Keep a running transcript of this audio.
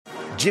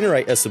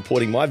Generate are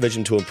supporting my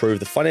vision to improve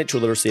the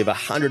financial literacy of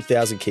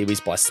 100,000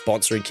 Kiwis by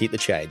sponsoring Keep the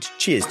Change.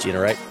 Cheers,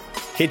 Generate.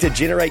 Head to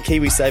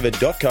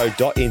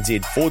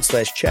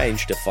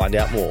generatekiwisaver.co.nz/change to find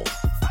out more.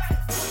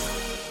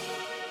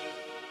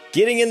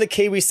 Getting in the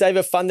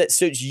KiwiSaver fund that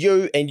suits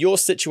you and your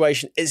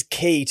situation is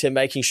key to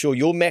making sure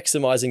you're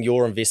maximising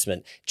your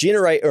investment.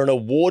 Generate are an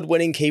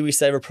award-winning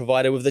KiwiSaver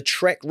provider with a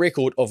track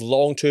record of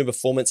long-term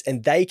performance,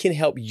 and they can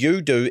help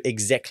you do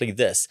exactly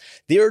this.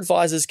 Their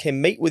advisors can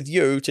meet with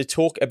you to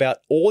talk about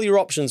all your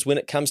options when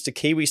it comes to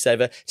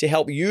KiwiSaver to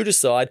help you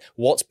decide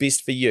what's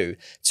best for you.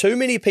 Too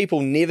many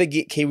people never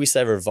get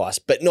KiwiSaver advice,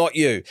 but not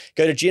you.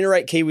 Go to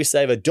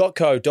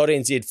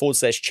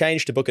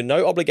generatekiwisaver.co.nz/change to book a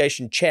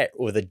no-obligation chat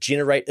with a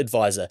Generate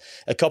advisor.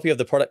 A copy of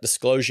the product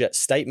disclosure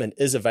statement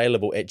is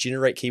available at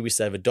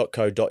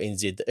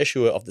generatekiwisaver.co.nz. The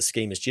issuer of the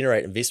scheme is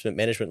Generate Investment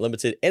Management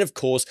Limited, and of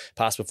course,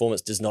 past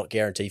performance does not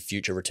guarantee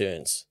future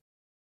returns.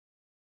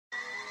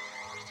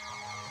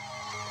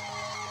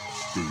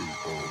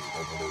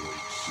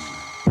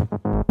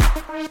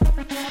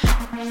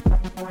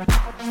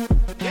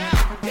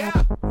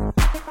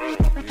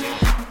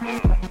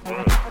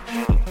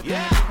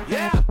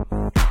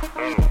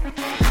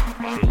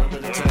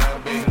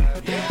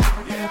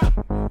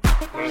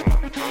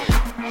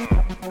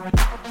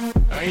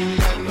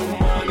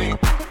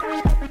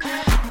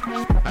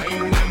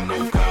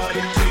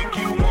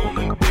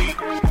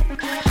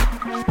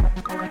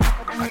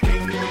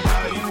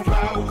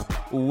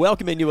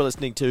 Welcome in, you are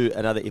listening to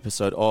another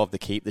episode of the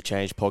Keep the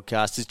Change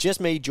podcast. It's just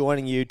me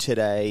joining you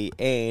today,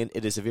 and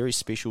it is a very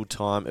special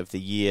time of the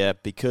year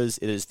because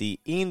it is the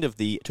end of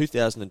the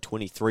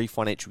 2023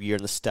 financial year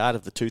and the start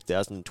of the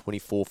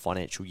 2024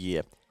 financial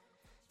year.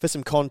 For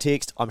some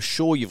context, I'm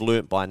sure you've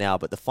learnt by now,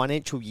 but the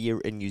financial year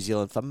in New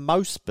Zealand for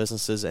most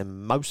businesses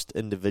and most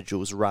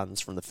individuals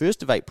runs from the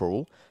 1st of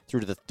April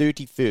through to the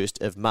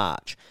 31st of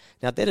March.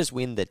 Now that is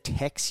when the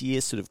tax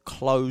year sort of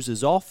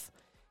closes off.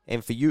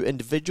 And for you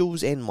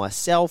individuals and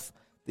myself,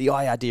 the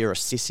idea of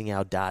assessing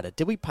our data.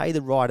 Did we pay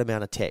the right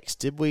amount of tax?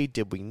 Did we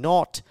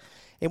not?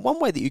 And one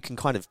way that you can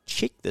kind of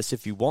check this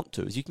if you want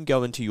to is you can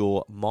go into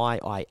your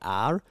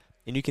MyIR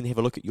and you can have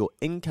a look at your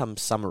income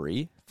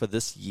summary for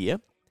this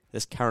year,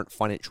 this current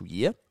financial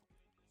year.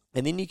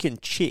 And then you can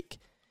check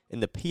in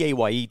the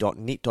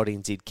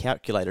paye.net.nz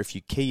calculator, if you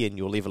key in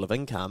your level of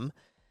income,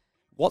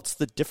 what's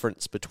the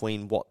difference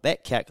between what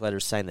that calculator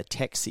is saying the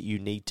tax that you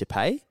need to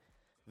pay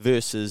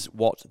versus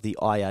what the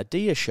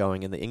IRD is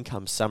showing in the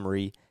income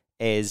summary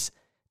as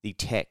the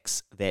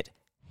tax that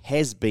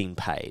has been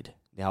paid.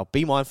 Now,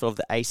 be mindful of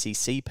the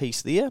ACC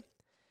piece there,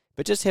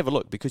 but just have a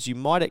look because you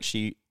might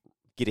actually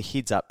get a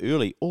heads up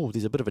early. Oh,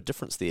 there's a bit of a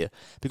difference there.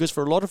 Because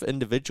for a lot of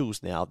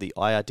individuals now, the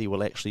IRD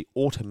will actually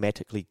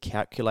automatically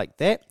calculate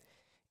that,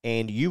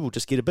 and you will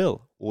just get a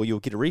bill or you'll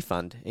get a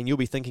refund, and you'll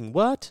be thinking,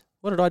 what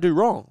did I do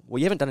wrong? Well,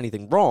 you haven't done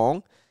anything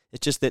wrong.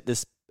 It's just that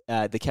this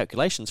the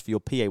calculations for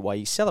your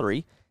PAYE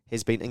salary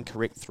has been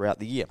incorrect throughout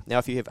the year. Now,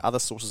 if you have other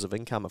sources of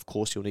income, of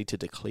course, you'll need to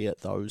declare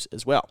those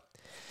as well.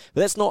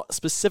 But that's not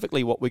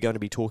specifically what we're going to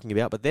be talking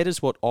about, but that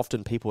is what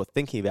often people are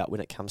thinking about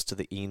when it comes to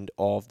the end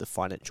of the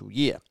financial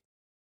year.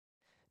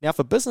 Now,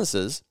 for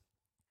businesses,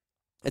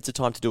 it's a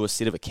time to do a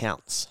set of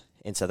accounts.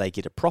 And so they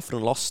get a profit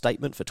and loss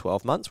statement for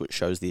 12 months, which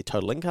shows their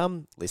total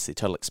income, less their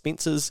total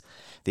expenses,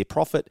 their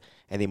profit,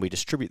 and then we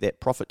distribute that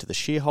profit to the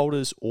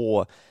shareholders,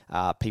 or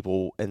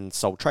people in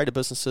sole trader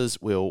businesses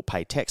will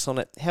pay tax on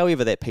it.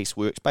 However that piece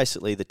works,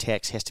 basically the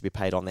tax has to be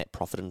paid on that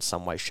profit in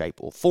some way,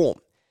 shape, or form.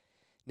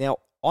 Now,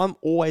 I'm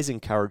always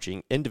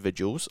encouraging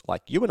individuals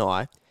like you and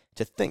I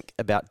to think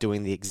about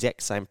doing the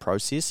exact same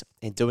process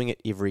and doing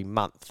it every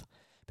month,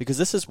 because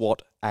this is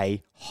what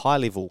a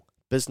high-level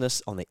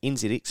business on the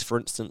NZX, for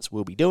instance,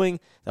 will be doing.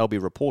 They'll be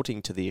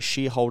reporting to their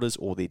shareholders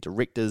or their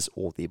directors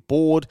or their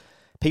board,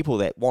 people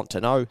that want to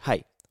know,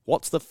 hey,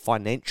 what's the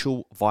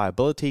financial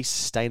viability,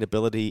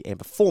 sustainability, and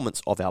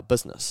performance of our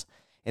business?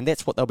 And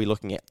that's what they'll be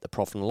looking at, the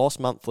profit and loss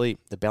monthly,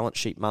 the balance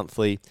sheet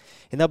monthly,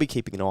 and they'll be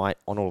keeping an eye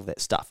on all of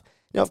that stuff.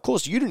 Now, of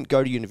course, you didn't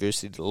go to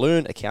university to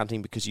learn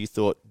accounting because you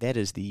thought that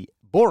is the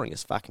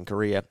boringest fucking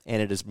career,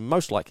 and it is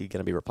most likely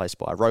going to be replaced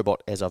by a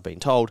robot, as I've been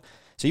told,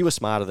 so you were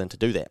smarter than to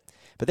do that.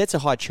 But that's a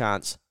high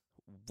chance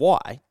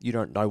why you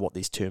don't know what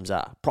these terms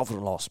are. Profit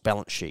and loss,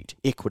 balance sheet,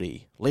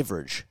 equity,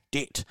 leverage,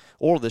 debt,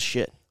 all of this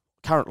shit,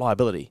 current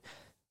liability,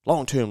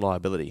 long-term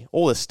liability,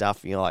 all this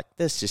stuff. You're like,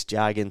 this just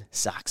jargon,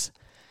 sucks.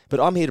 But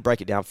I'm here to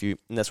break it down for you,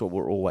 and that's what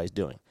we're always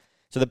doing.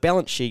 So the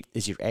balance sheet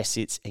is your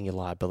assets and your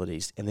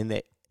liabilities, and then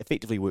that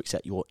effectively works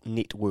out your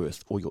net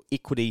worth or your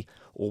equity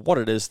or what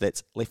it is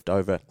that's left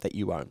over that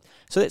you own.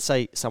 So let's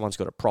say someone's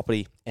got a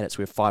property and it's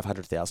worth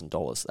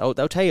 $500,000.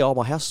 They'll tell you, oh,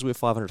 my house is worth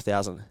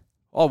 $500,000.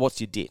 Oh,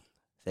 what's your debt?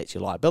 That's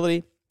your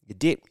liability, your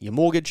debt, your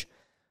mortgage.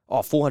 Oh,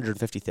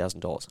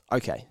 $450,000.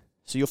 Okay,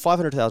 so your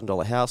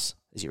 $500,000 house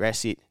is your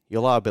asset,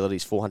 your liability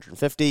is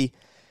 $450,000,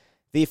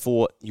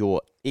 therefore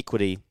your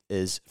equity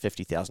is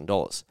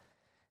 $50,000.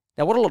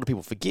 Now, what a lot of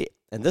people forget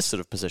in this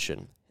sort of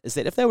position is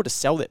that if they were to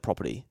sell that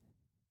property,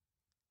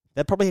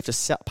 they'd probably have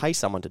to pay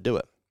someone to do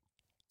it.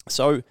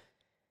 So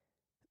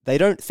they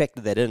don't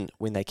factor that in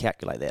when they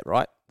calculate that,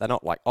 right? They're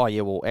not like, oh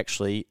yeah, well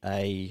actually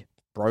a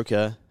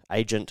broker,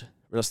 agent,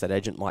 real estate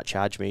agent might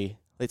charge me,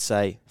 let's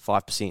say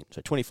 5%,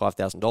 so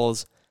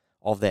 $25,000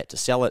 of that to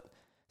sell it.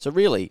 So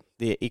really,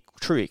 their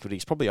true equity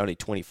is probably only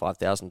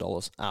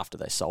 $25,000 after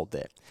they sold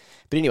that.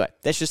 But anyway,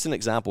 that's just an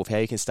example of how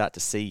you can start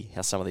to see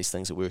how some of these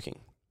things are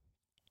working.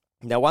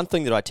 Now, one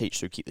thing that I teach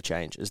through Keep the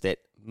Change is that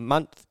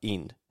month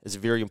end is a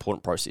very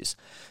important process.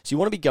 So you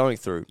want to be going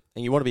through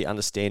and you want to be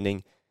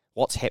understanding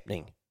what's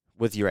happening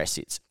with your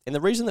assets. And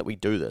the reason that we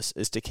do this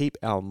is to keep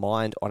our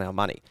mind on our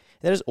money.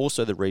 And that is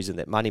also the reason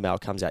that Money Mail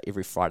comes out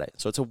every Friday.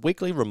 So it's a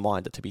weekly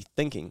reminder to be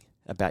thinking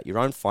about your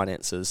own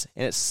finances,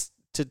 and it's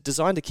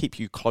designed to keep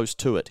you close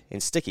to it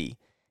and sticky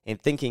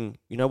and thinking,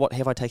 you know what,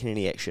 have I taken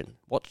any action?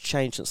 What's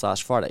changed since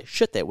last Friday?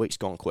 Shit, that week's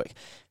gone quick.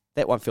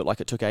 That one felt like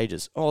it took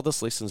ages. Oh,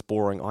 this lesson's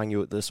boring. I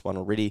knew this one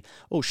already.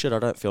 Oh shit, I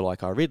don't feel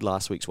like I read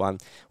last week's one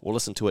or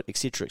listened to it,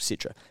 etc.,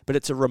 etc. But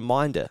it's a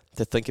reminder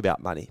to think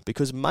about money,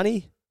 because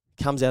money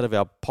comes out of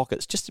our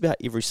pockets just about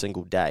every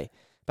single day.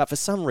 But for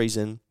some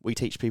reason, we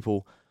teach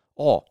people,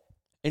 oh,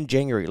 in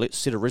January, let's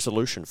set a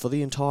resolution for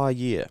the entire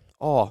year.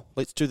 Oh,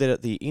 let's do that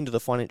at the end of the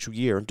financial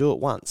year and do it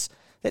once.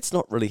 That's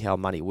not really how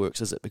money works,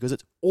 is it? Because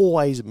it's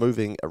always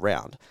moving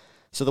around.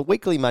 So the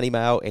weekly Money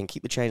Mail and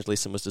Keep the Change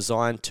lesson was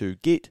designed to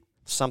get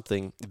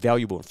something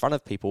valuable in front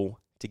of people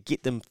to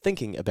get them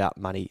thinking about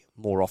money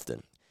more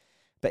often.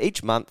 But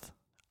each month,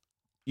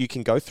 you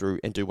can go through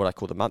and do what I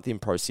call the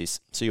month-end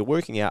process. So you're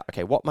working out,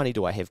 okay, what money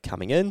do I have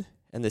coming in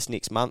this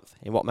next month,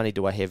 and what money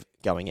do I have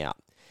going out?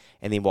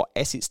 And then what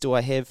assets do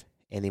I have,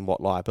 and then what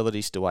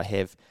liabilities do I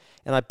have?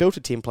 And I built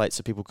a template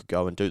so people could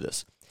go and do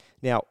this.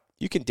 Now,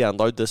 you can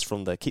download this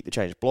from the Keep the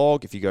Change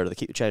blog. If you go to the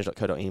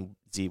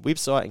keepthechange.co.nz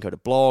website and go to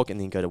blog and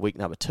then go to week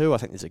number 2, I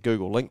think there's a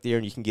Google link there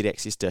and you can get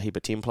access to a heap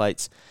of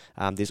templates.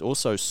 There's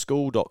also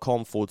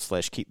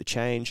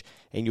school.com/keepthechange,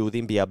 and you'll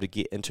then be able to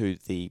get into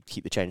the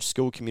Keep the Change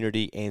school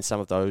community, and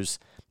some of those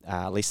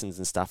lessons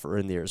and stuff are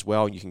in there as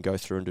well. You can go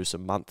through and do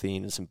some month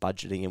end and some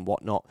budgeting and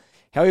whatnot.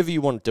 However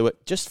you want to do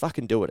it, just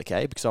fucking do it,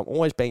 okay? Because I'm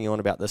always banging on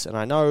about this, and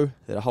I know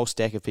that a whole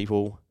stack of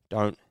people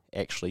don't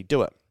actually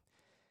do it.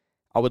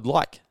 I would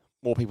like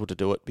more people to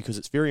do it because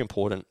it's very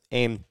important.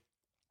 And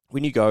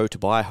when you go to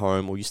buy a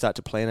home or you start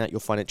to plan out your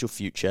financial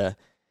future,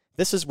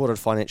 this is what a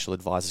financial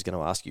advisor is going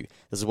to ask you.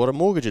 This is what a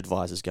mortgage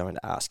advisor is going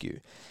to ask you.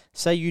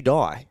 Say you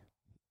die,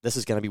 this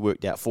is going to be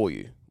worked out for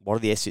you. What are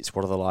the assets,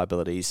 what are the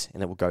liabilities,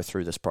 and it will go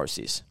through this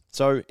process.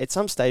 So at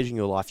some stage in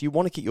your life, you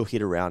want to get your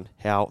head around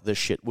how this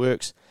shit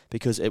works,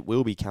 because it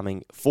will be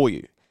coming for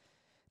you.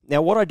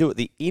 Now, what I do at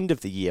the end of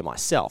the year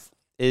myself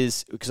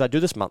is, because I do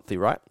this monthly,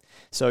 right?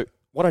 So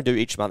what I do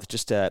each month,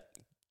 just to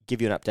give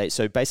you an update.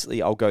 So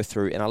basically, I'll go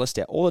through and I'll list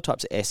out all the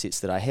types of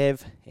assets that I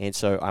have. And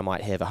so I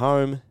might have a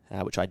home,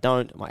 which I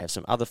don't. I might have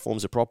some other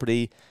forms of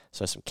property,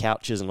 so some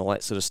couches and all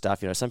that sort of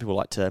stuff. You know, some people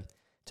like to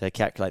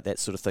calculate that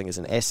sort of thing as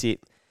an asset,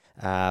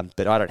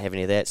 but I don't have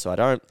any of that, so I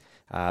don't.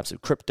 Some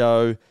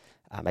crypto,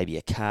 maybe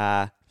a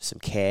car, some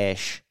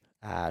cash,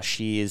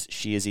 shares,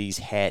 Sharesies,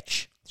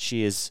 Hatch,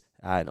 shares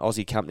in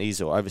Aussie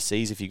companies or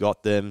overseas if you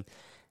got them,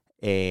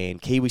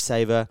 and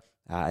KiwiSaver,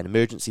 an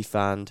emergency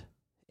fund,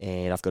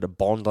 and I've got a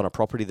bond on a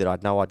property that I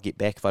know I'd get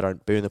back if I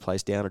don't burn the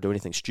place down or do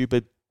anything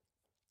stupid.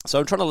 So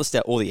I'm trying to list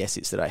out all the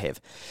assets that I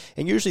have.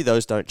 And usually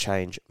those don't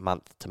change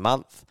month to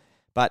month,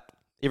 but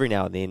every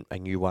now and then a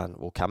new one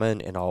will come in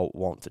and I'll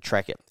want to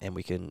track it, and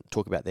we can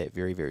talk about that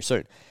very, very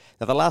soon.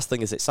 Now, the last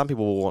thing is that some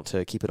people will want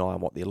to keep an eye on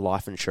what their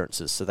life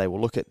insurance is. So they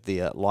will look at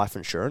their life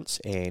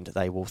insurance and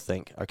they will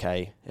think,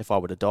 okay, if I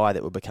were to die,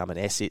 that would become an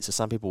asset. So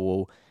some people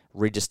will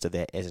register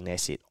that as an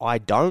asset. I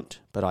don't,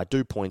 but I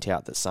do point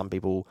out that some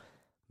people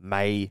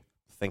may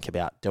think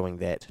about doing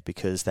that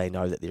because they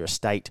know that their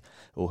estate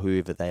or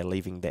whoever they're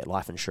leaving that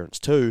life insurance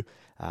to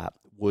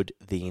would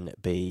then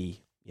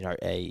be, you know,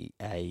 a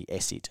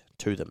asset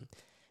to them.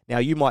 Now,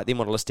 you might then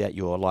want to list out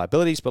your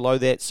liabilities below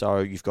that. So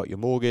you've got your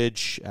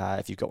mortgage,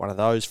 if you've got one of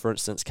those, for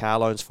instance, car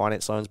loans,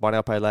 finance loans, buy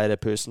now, pay later,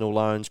 personal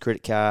loans,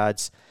 credit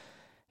cards,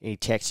 any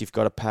tax you've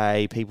got to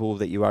pay, people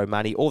that you owe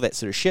money, all that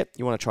sort of shit.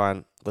 You want to try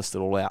and list it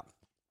all out.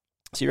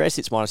 So your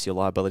assets minus your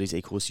liabilities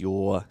equals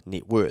your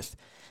net worth.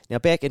 Now,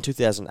 back in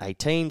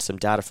 2018, some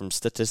data from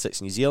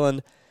Statistics New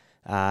Zealand,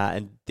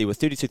 and there were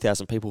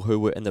 32,000 people who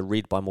were in the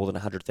red by more than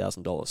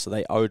 $100,000. So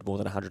they owed more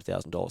than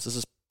 $100,000. This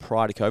is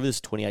prior to COVID. This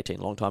is 2018,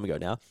 a long time ago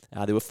now.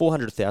 There were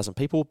 400,000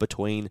 people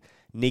between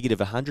negative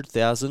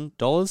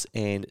 $100,000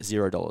 and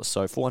 $0.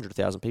 So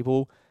 400,000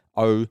 people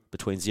owe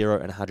between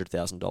 $0 and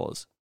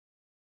 $100,000.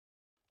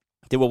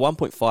 There were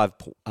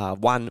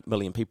 1.1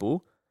 million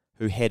people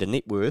who had a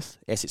net worth,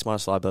 assets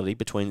minus liability,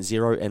 between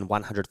 $0 and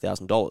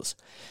 $100,000.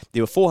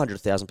 There were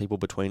 400,000 people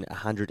between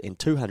 $100,000 and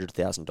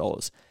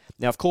 $200,000.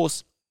 Now, of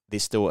course,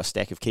 there's still a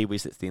stack of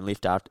Kiwis that's then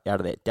left out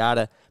of that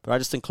data, but I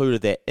just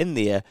included that in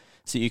there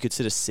so you could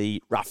sort of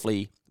see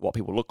roughly what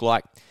people look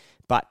like.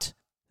 But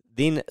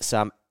then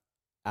some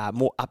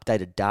more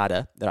updated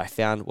data that I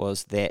found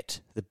was that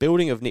the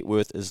building of net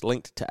worth is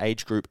linked to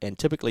age group and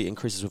typically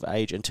increases with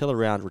age until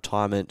around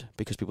retirement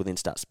because people then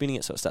start spending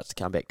it, so it starts to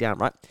come back down,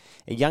 right?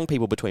 And young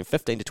people between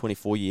 15 to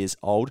 24 years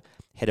old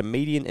had a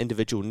median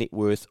individual net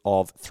worth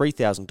of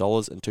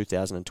 $3,000 in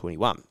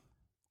 2021.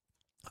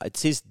 It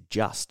says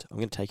just. I'm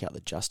going to take out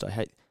the just. I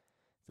hate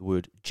the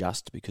word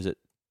just because it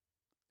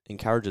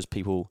encourages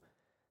people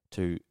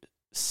to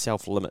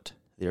self-limit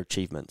their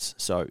achievements.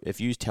 So if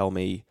you tell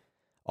me,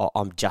 oh,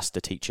 I'm just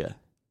a teacher,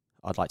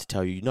 I'd like to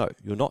tell you, no,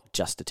 you're not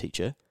just a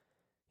teacher.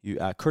 You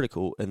are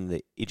critical in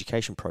the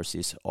education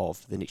process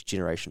of the next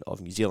generation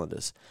of New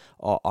Zealanders.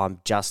 Oh,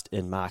 I'm just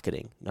in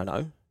marketing.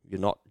 No, you're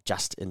not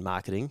just in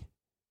marketing.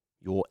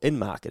 You're in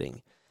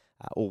marketing,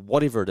 or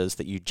whatever it is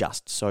that you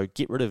just. So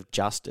get rid of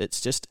just. It's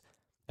just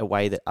a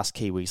way that us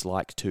Kiwis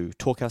like to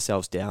talk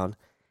ourselves down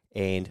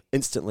and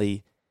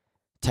instantly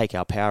take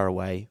our power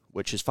away,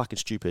 which is fucking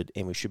stupid,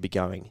 and we should be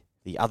going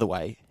the other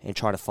way and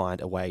trying to find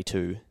a way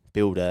to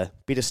build a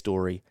better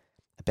story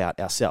about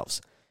ourselves.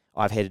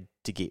 I've had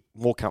to get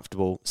more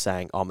comfortable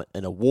saying I'm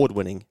an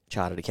award-winning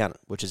chartered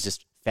accountant, which is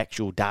just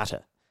factual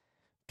data.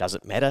 Does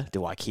it matter?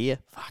 Do I care?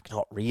 Fuck,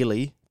 not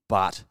really.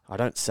 But I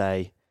don't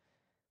say,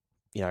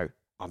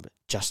 I'm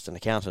just an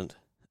accountant.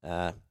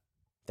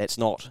 That's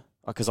not,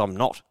 because I'm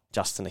not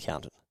just an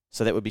accountant.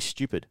 So that would be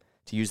stupid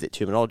to use that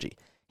terminology.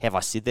 Have I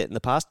said that in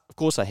the past? Of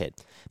course I had.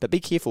 But be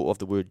careful of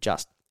the word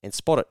just and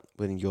spot it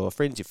within your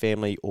friends, your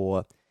family,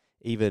 or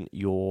even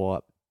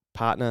your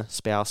partner,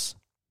 spouse.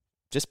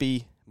 Just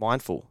be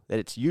mindful that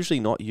it's usually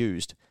not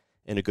used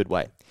in a good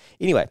way.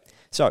 Anyway,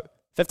 so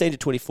 15 to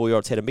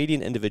 24-year-olds had a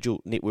median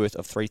individual net worth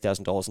of $3,000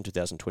 in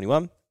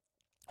 2021,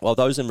 while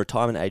those in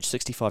retirement age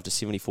 65 to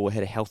 74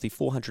 had a healthy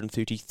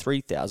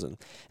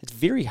 $433,000. It's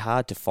very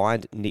hard to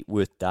find net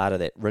worth data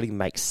that really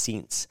makes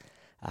sense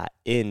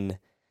in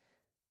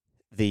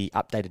the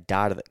updated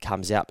data that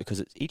comes out,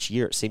 because each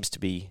year it seems to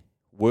be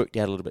worked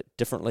out a little bit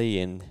differently,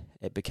 and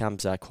it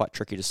becomes quite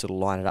tricky to sort of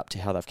line it up to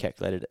how they've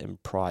calculated it in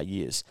prior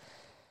years.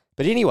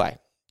 But anyway,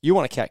 you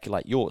want to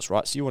calculate yours,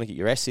 right? So you want to get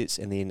your assets,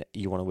 and then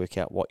you want to work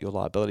out what your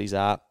liabilities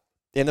are.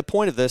 And the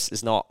point of this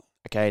is not,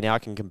 okay, now I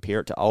can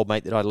compare it to old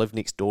mate that I live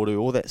next door to,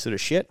 all that sort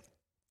of shit.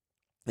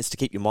 It's to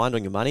keep your mind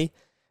on your money,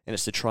 and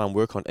it's to try and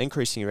work on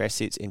increasing your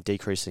assets and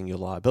decreasing your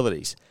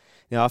liabilities.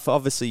 Now, if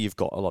obviously you've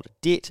got a lot of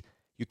debt,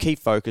 your key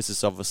focus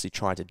is obviously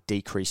trying to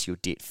decrease your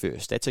debt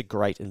first. That's a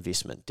great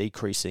investment,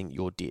 decreasing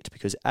your debt,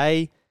 because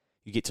A,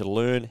 you get to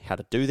learn how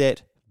to do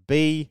that.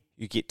 B,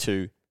 you get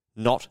to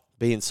not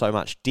be in so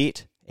much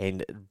debt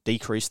and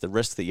decrease the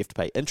risk that you have to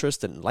pay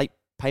interest and late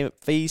payment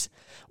fees,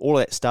 all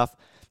of that stuff.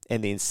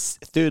 And then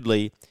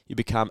thirdly, you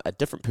become a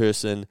different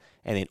person,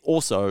 and then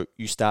also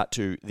you start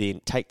to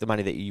then take the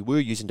money that you were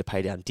using to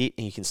pay down debt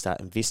and you can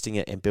start investing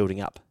it and building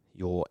up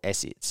your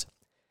assets.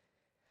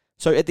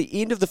 So at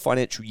the end of the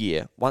financial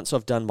year, once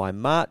I've done my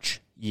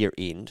March year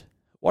end,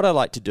 what I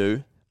like to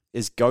do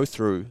is go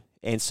through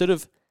and sort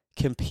of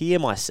compare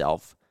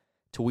myself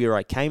to where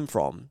I came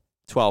from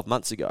 12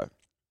 months ago.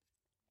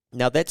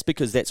 Now that's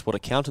because that's what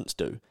accountants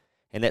do,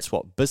 and that's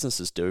what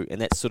businesses do,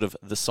 and that's sort of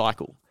the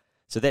cycle.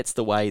 So that's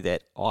the way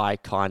that I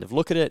kind of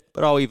look at it,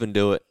 but I'll even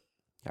do it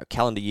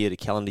calendar year to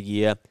calendar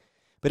year.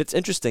 But it's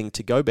interesting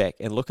to go back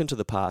and look into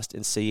the past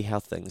and see how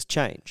things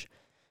change.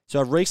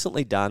 So I've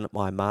recently done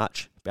my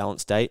March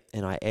balance date,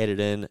 and I added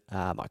in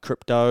my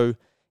crypto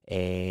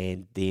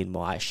and then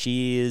my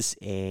shares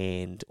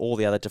and all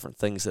the other different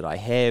things that I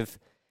have,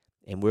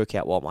 and work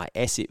out what my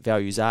asset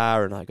values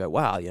are. And I go,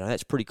 wow,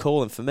 that's pretty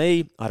cool. And for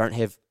me, I don't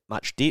have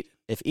much debt,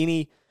 if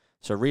any.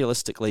 So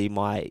realistically,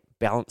 my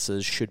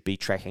balances should be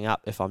tracking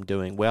up if I'm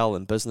doing well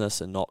in business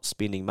and not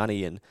spending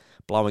money and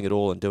blowing it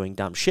all and doing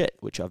dumb shit,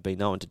 which I've been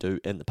known to do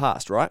in the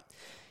past, right?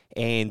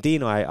 And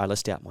then I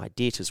list out my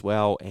debt as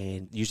well,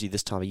 and usually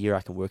this time of year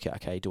I can work out,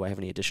 okay, do I have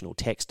any additional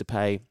tax to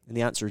pay? And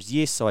the answer is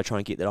yes, so I try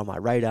and get that on my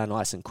radar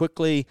nice and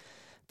quickly.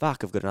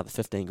 Fuck, I've got another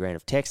 15 grand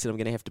of tax that I'm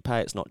going to have to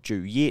pay. It's not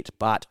due yet,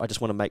 but I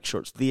just want to make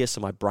sure it's there, so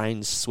my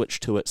brain's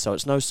switched to it, so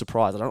it's no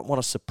surprise. I don't want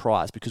a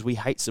surprise, because we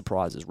hate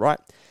surprises, right?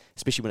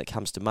 Especially when it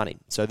comes to money.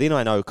 So then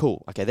I know,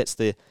 cool, okay, that's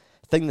the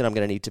thing that I'm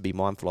going to need to be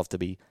mindful of to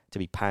be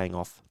paying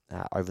off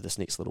over this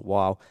next little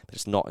while, but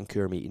it's not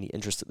incurring me any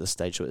interest at this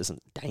stage, so it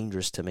isn't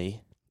dangerous to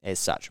me as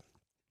such.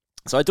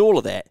 So I do all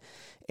of that,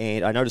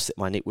 and I notice that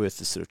my net worth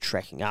is sort of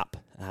tracking up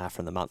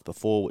from the month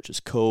before, which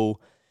is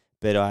cool.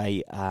 But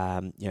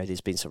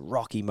there's been some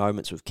rocky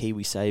moments with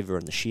KiwiSaver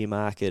and the share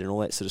market and all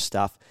that sort of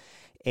stuff.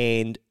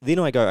 And then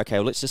I go, okay,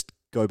 well, let's just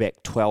go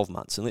back 12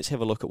 months and let's have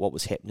a look at what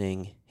was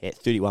happening at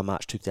 31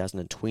 March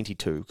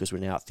 2022, because we're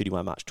now at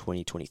 31 March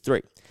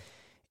 2023.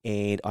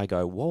 And I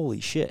go,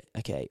 holy shit,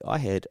 okay, I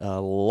had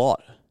a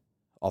lot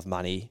of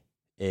money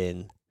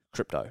in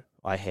crypto.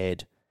 I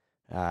had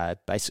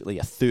basically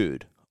a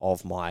third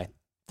of my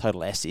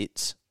total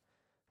assets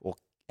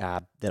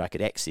that I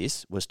could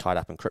access was tied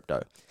up in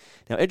crypto.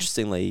 Now,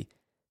 interestingly,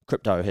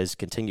 crypto has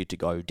continued to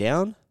go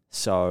down,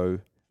 so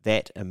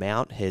that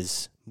amount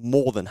has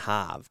more than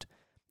halved.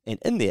 And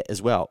in there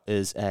as well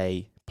is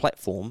a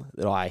platform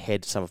that I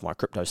had some of my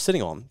crypto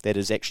sitting on that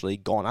has actually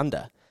gone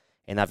under,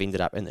 and I've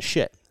ended up in the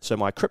shit. So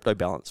my crypto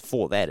balance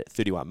for that at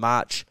 31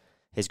 March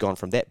has gone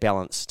from that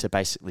balance to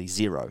basically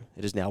zero.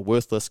 It is now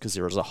worthless because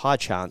there is a high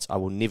chance I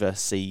will never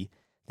see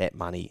that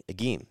money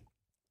again.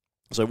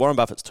 So Warren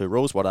Buffett's 2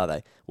 rules, what are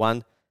they?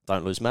 1,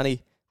 don't lose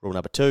money. Rule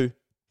number 2,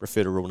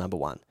 refer to rule number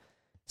 1.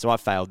 So I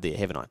failed there,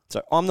 haven't I?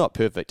 So I'm not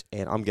perfect,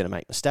 and I'm going to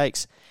make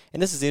mistakes.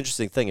 And this is the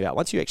interesting thing about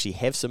once you actually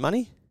have some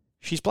money,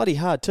 she's bloody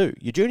hard too.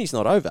 Your journey's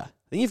not over.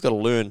 Then you've got to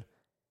learn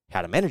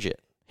how to manage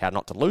it, how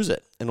not to lose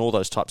it, and all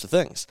those types of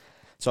things.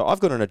 So I've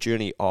gone on a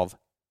journey of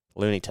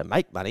learning to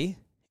make money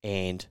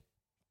and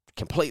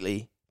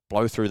completely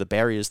blow through the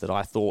barriers that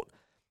I thought,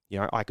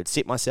 I could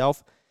set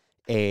myself.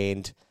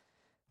 And,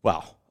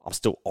 well, I'm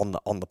still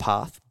on the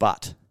path.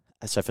 But,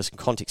 so for some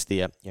context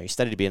there, you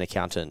study to be an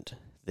accountant.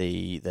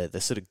 The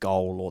sort of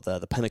goal or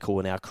the pinnacle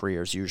in our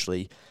career is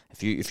usually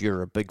if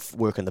you're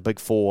work in the big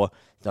four,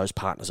 those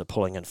partners are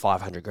pulling in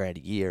 $500,000 a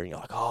year, and you're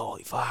like,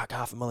 holy fuck,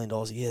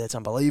 $500,000 a year, that's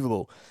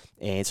unbelievable.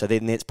 And so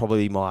then that's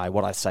probably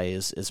what I say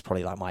is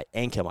probably like my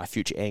anchor, my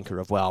future anchor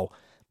of, well,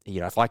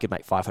 if I could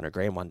make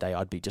 $500,000 one day,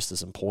 I'd be just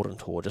as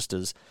important, or just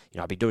as,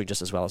 I'd be doing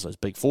just as well as those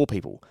big four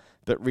people.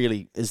 But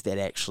really, is that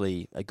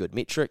actually a good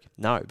metric?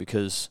 No,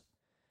 because,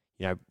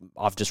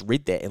 I've just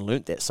read that and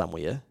learnt that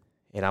somewhere.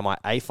 And I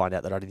might find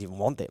out that I didn't even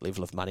want that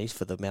level of money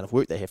for the amount of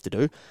work they have to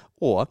do,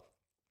 or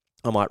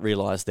I might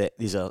realise that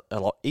there's a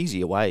lot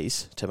easier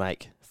ways to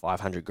make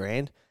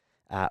 $500,000,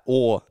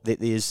 or that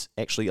there's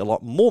actually a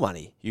lot more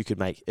money you could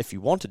make if you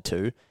wanted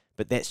to,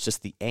 but that's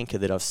just the anchor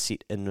that I've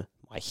set in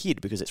my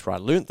head, because it's where I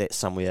learnt that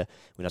somewhere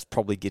when I was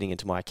probably getting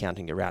into my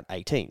accounting around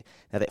 18.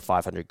 Now that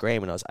 $500,000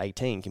 when I was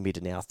 18 compared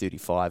to now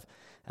 35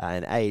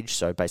 in age,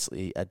 so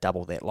basically a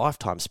double that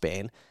lifetime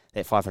span,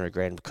 that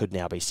 $500,000 could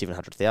now be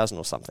 $700,000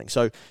 or something.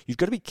 So you've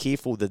got to be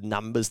careful the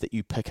numbers that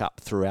you pick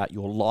up throughout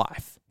your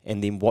life,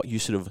 and then what you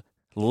sort of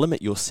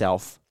limit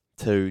yourself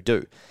to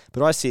do.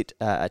 But I set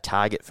a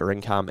target for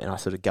income, and I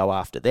sort of go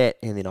after that,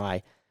 and then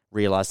I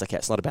realized, okay,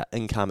 it's not about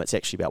income, it's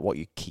actually about what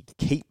you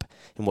keep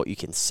and what you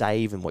can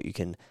save and what you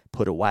can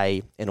put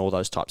away and all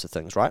those types of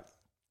things, right?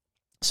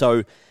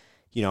 So,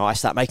 I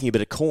start making a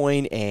bit of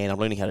coin, and I'm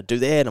learning how to do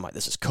that, and I'm like,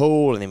 this is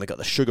cool, and then we got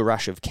the sugar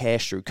rush of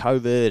cash through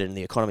COVID, and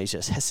the economy's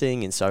just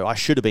hissing, and so I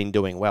should have been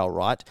doing well,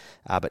 right?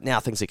 But now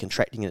things are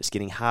contracting, and it's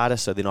getting harder,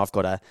 so then I've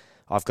got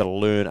to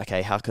learn,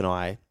 okay, how can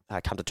I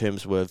come to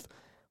terms with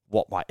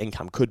what my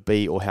income could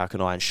be, or how can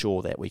I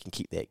ensure that we can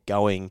keep that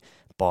going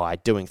by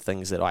doing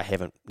things that I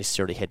haven't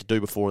necessarily had to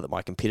do before, that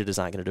my competitors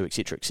aren't going to do,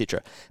 etc.,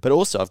 etc. But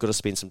also, I've got to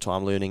spend some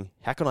time learning,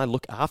 how can I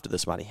look after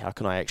this money? How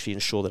can I actually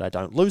ensure that I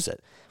don't lose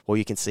it? Well,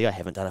 you can see I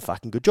haven't done a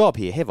fucking good job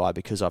here, have I?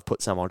 Because I've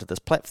put some onto this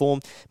platform.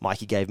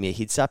 Mikey gave me a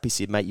heads up. He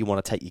said, mate, you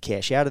want to take your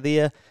cash out of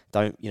there.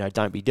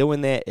 Don't be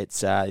doing that.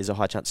 It's there's a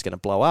high chance it's going to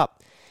blow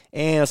up.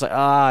 And I was like,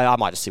 I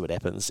might just see what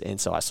happens. And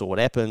so I saw what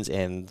happens,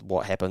 and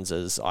what happens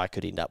is I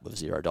could end up with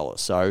 $0.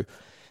 So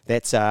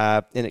that's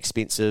an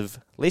expensive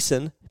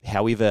lesson.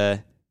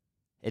 However,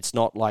 it's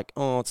not like,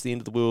 it's the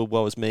end of the world,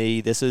 woe is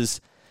me. This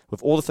is,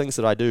 with all the things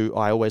that I do,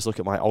 I always look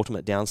at my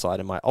ultimate downside.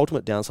 And my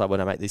ultimate downside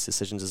when I make these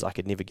decisions is I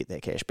could never get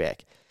that cash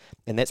back.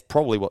 And that's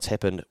probably what's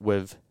happened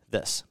with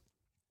this.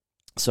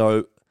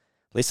 So,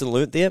 lesson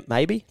learned there,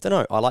 maybe. Don't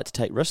know. I like to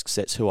take risks.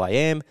 That's who I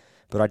am.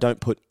 But I don't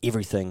put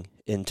everything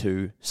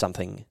into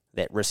something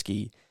that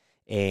risky.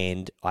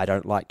 And I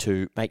don't like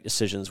to make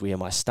decisions where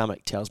my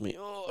stomach tells me,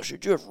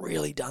 should you have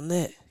really done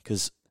that?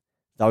 Because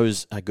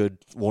those are good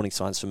warning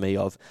signs for me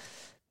of,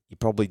 you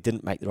probably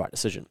didn't make the right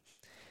decision.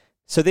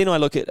 So then I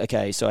look at,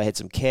 okay, so I had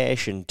some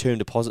cash and term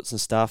deposits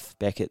and stuff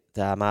back at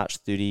March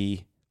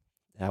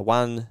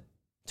 31,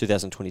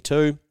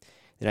 2022.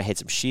 Then I had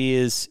some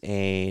shares,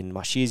 and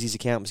my Sharesies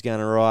account was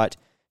going all right.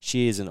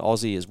 Shares in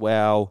Aussie as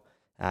well.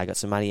 I got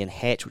some money in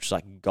Hatch, which is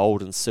like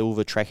gold and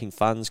silver tracking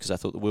funds, because I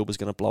thought the world was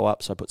going to blow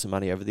up. So I put some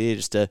money over there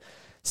just to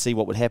see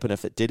what would happen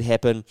if it did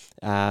happen.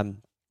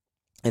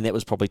 And that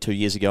was probably 2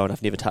 years ago, and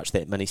I've never touched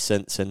that money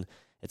since. And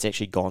it's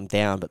actually gone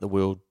down, but the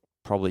world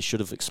probably should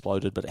have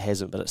exploded, but it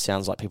hasn't. But it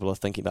sounds like people are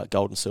thinking about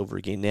gold and silver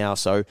again now.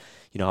 So,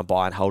 I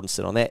buy and hold and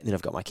sit on that. And then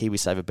I've got my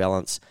KiwiSaver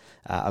balance.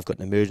 I've got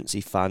an emergency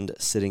fund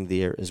sitting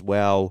there as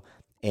well.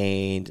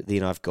 And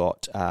then I've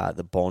got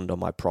the bond on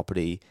my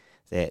property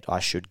that I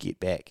should get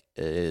back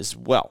as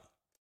well.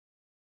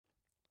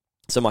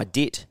 So my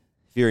debt,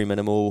 very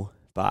minimal,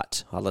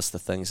 but I list the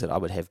things that I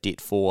would have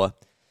debt for.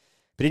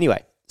 But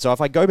anyway, so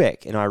if I go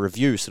back and I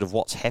review sort of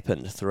what's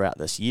happened throughout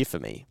this year for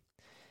me,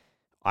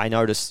 I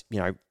notice,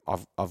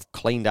 I've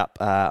cleaned up.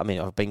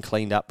 I've been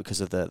cleaned up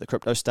because of the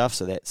crypto stuff,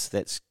 so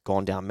that's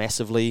gone down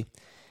massively.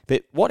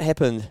 But what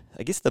happened?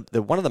 I guess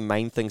the one of the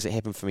main things that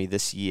happened for me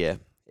this year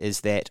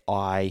is that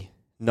I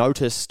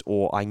noticed,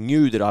 or I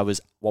knew that I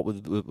was what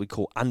we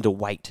call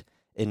underweight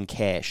in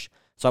cash.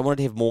 So I wanted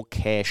to have more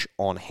cash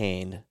on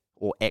hand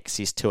or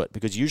access to it,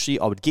 because usually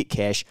I would get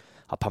cash,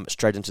 I'd pump it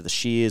straight into the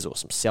shares or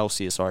some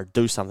Celsius, or I'd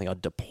do something,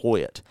 I'd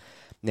deploy it.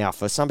 Now,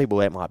 for some people,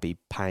 that might be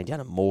paying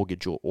down a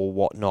mortgage or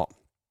whatnot.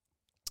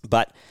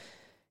 But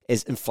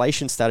as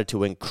inflation started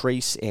to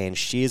increase and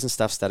shares and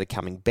stuff started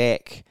coming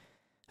back,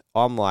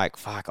 I'm like,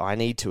 fuck, I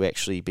need to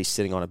actually be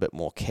sitting on a bit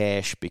more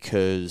cash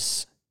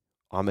because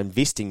I'm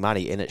investing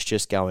money and it's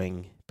just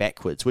going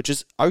backwards, which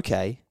is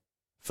okay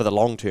for the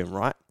long term,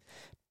 right?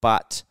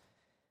 But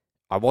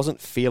I wasn't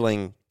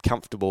feeling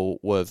comfortable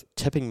with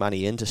tipping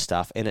money into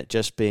stuff and it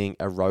just being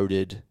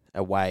eroded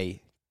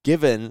away,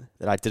 given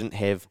that I didn't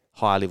have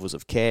high levels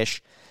of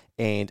cash.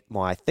 And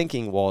my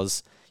thinking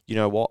was, you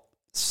know what,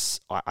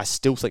 I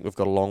still think we've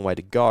got a long way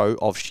to go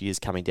of shares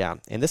coming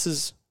down. And this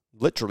is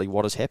literally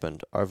what has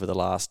happened over the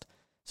last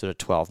sort of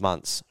 12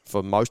 months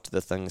for most of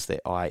the things that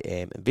I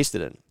am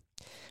invested in.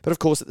 But of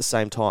course, at the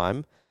same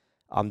time,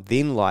 I'm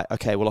then like,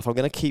 okay, well, if I'm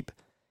going to keep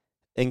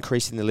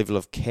increasing the level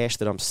of cash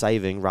that I'm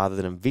saving rather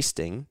than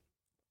investing,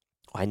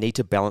 I need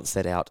to balance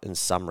that out in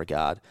some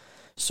regard.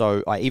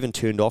 So I even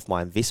turned off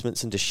my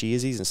investments into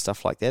sharesies and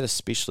stuff like that,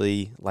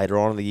 especially later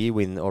on in the year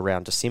when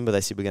around December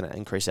they said we're going to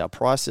increase our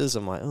prices.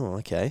 I'm like, oh,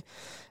 okay.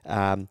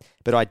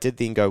 But I did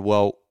then go,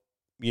 well,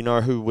 you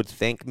know who would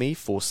thank me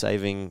for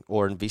saving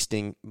or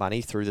investing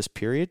money through this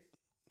period?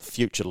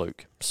 Future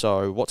Luke.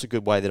 So what's a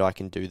good way that I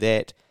can do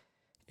that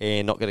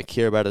and not going to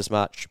care about it as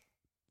much?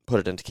 Put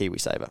it into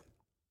KiwiSaver.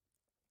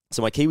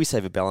 So my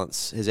KiwiSaver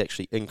balance has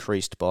actually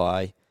increased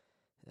by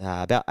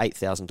about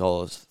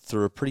 $8,000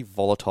 through a pretty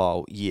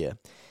volatile year.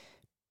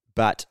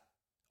 But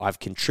I've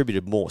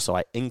contributed more, so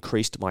I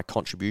increased my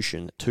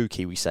contribution to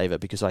KiwiSaver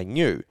because I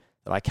knew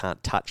that I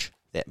can't touch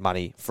that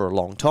money for a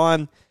long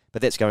time,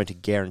 but that's going to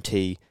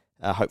guarantee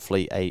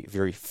hopefully a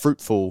very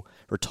fruitful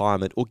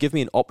retirement or give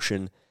me an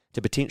option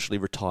to potentially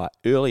retire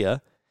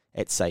earlier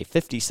at, say,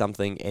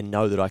 50-something and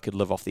know that I could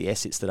live off the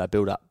assets that I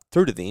build up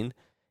through to then,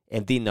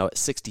 and then know at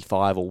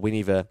 65 or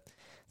whenever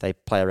they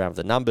play around with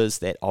the numbers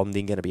that I'm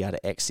then going to be able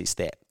to access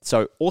that.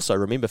 So also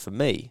remember, for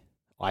me,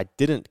 I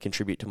didn't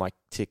contribute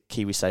to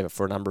KiwiSaver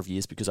for a number of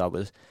years because I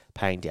was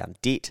paying down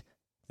debt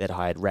that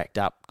I had racked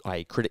up,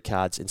 i.e. credit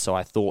cards, and so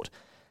I thought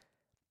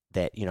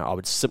that, you know, I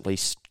would simply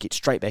get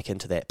straight back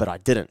into that, but I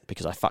didn't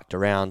because I fucked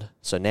around.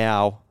 So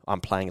now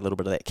I'm playing a little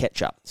bit of that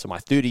catch up. So my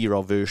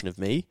 30-year-old version of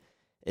me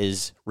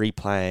is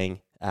replaying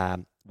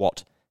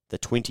what the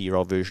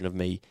 20-year-old version of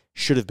me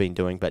should have been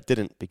doing but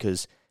didn't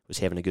because it was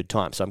having a good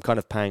time. So I'm kind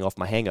of paying off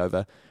my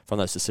hangover from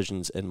those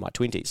decisions in my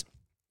 20s.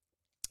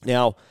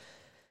 Now,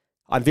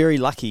 I'm very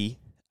lucky.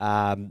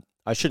 I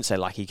shouldn't say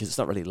lucky because it's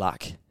not really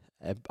luck.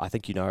 I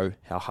think you know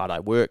how hard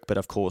I work, but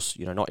of course,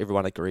 you know, not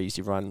everyone agrees.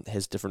 Everyone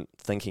has different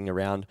thinking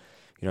around,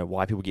 you know,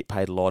 why people get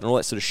paid a lot and all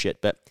that sort of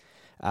shit. But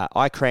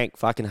I crank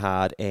fucking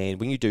hard, and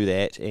when you do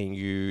that and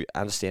you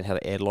understand how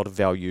to add a lot of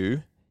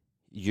value,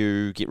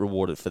 you get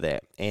rewarded for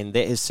that. And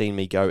that has seen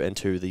me go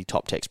into the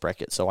top tax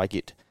bracket. So I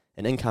get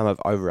an income of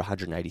over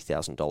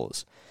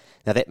 $180,000.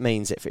 Now that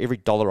means that for every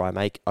dollar I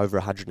make over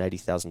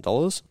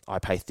 $180,000, I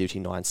pay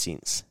 39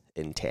 cents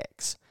in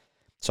tax.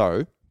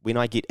 So when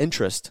I get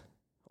interest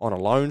on a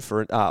loan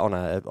for on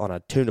a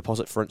term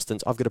deposit, for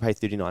instance, I've got to pay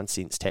 39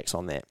 cents tax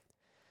on that.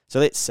 So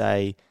let's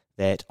say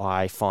that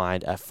I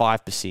find a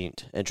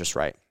 5% interest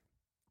rate.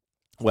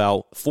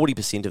 Well,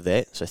 40% of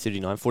that, so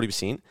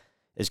 40%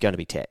 is going to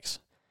be tax.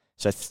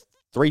 So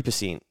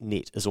 3%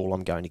 net is all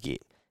I'm going to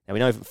get. Now we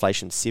know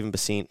inflation's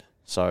 7%,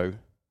 so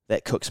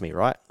that cooks me,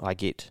 right? I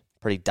get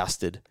pretty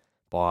dusted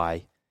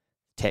by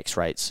tax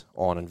rates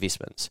on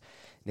investments.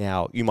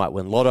 Now, you might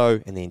win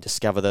lotto and then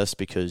discover this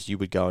because you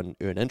would go and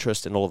earn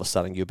interest, and all of a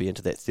sudden you'll be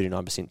into that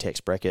 39% tax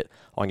bracket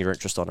on your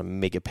interest on a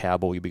mega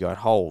Powerball. You'll be going,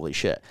 holy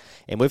shit.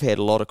 And we've had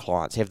a lot of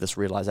clients have this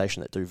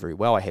realization that do very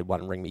well. I had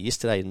one ring me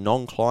yesterday, a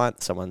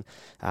non-client. Someone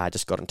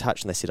just got in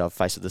touch and they said, I've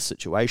faced this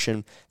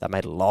situation. They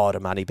made a lot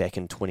of money back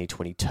in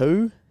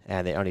 2022.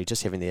 And they're only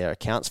just having their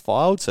accounts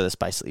filed. So that's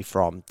basically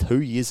from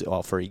 2 years,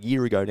 or for a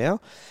year ago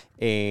now.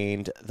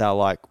 And they're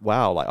like,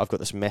 wow, like I've got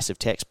this massive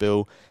tax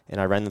bill.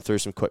 And I ran them through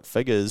some quick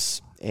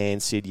figures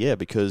and said, yeah,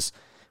 because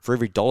for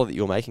every dollar that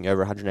you're making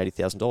over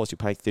 $180,000, you're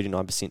paying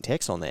 39%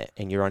 tax on that.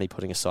 And you're only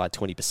putting aside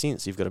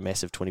 20%. So you've got a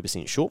massive 20%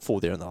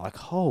 shortfall there. And they're like,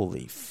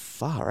 holy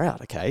far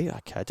out. Okay,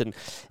 I didn't.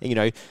 And, you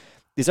know,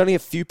 there's only a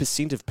few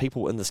percent of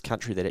people in this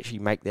country that actually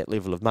make that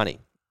level of money.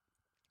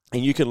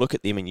 And you can look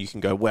at them and you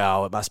can go,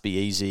 wow, it must be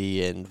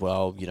easy and,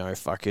 well, you know,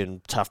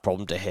 fucking tough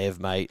problem to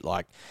have, mate.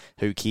 Like,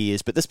 who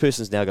cares? But this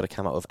person's now got to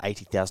come up with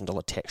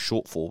 $80,000 tax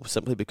shortfall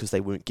simply because they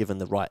weren't given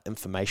the right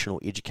information or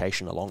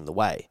education along the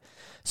way.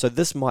 So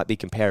this might be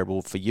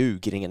comparable for you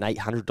getting an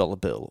 $800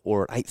 bill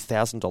or an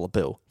 $8,000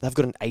 bill. They've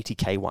got an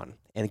 $80K one.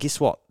 And guess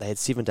what? They had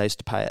 7 days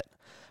to pay it.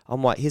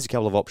 I'm like, here's a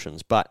couple of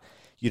options. But,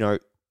 you know,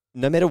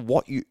 no matter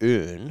what you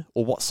earn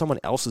or what someone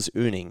else is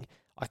earning,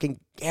 I can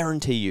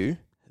guarantee you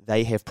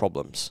they have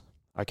problems,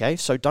 okay?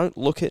 So don't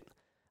look at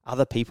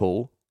other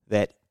people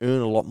that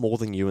earn a lot more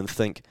than you and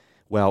think,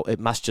 well,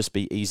 it must just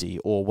be easy,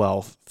 or,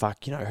 well,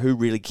 fuck, you know, who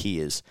really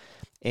cares?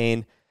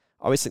 And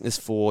I always think this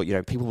for, you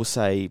know, people will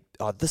say,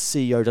 oh, this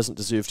CEO doesn't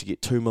deserve to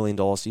get $2 million.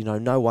 You know,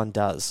 no one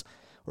does.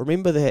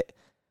 Remember that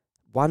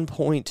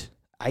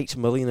 1.8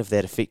 million of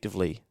that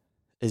effectively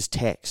is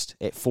taxed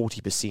at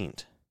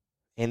 40%.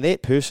 And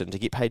that person, to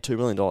get paid $2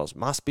 million,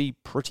 must be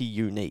pretty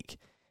unique.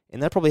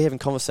 And they're probably having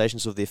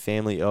conversations with their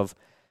family of,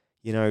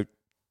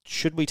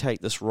 should we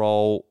take this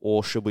role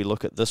or should we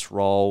look at this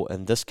role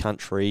in this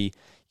country?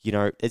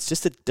 It's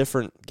just a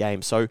different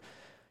game. So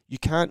you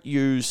can't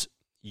use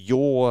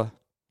your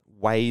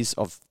ways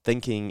of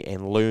thinking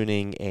and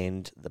learning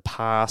and the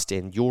past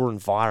and your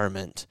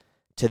environment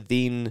to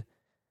then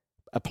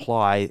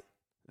apply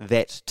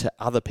that to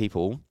other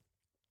people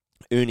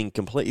earning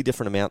completely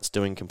different amounts,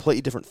 doing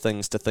completely different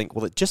things, to think,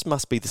 well, it just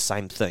must be the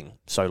same thing.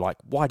 So like,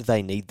 why do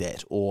they need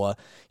that? Or,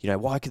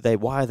 why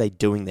are they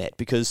doing that?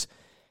 Because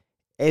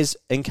as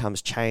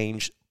incomes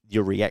change,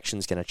 your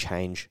reaction's going to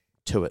change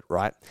to it,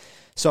 right?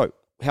 So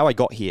how I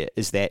got here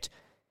is that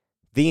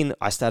then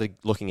I started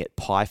looking at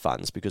PI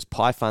funds, because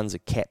PI funds are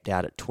capped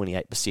out at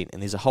 28%,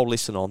 and there's a whole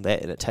lesson on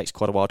that, and it takes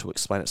quite a while to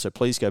explain it, so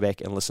please go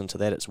back and listen to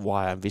that. It's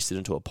why I invested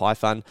into a PI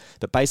fund,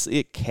 but basically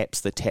it caps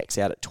the tax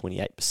out at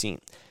 28%.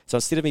 So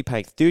instead of me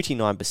paying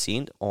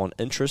 39% on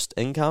interest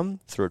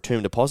income through a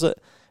term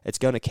deposit, it's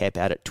going to cap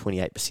out at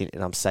 28%,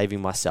 and I'm saving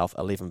myself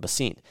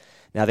 11%.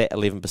 Now that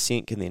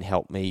 11% can then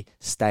help me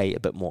stay a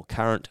bit more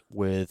current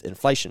with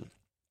inflation.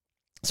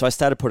 So I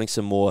started putting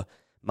some more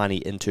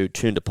money into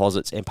term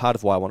deposits, and part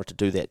of why I wanted to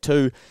do that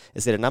too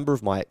is that a number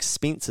of my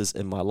expenses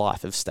in my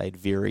life have stayed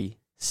very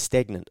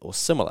stagnant or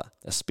similar,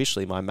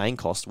 especially my main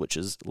cost, which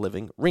is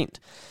living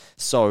rent.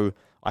 So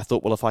I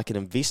thought, well, if I can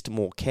invest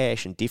more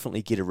cash and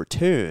definitely get a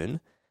return,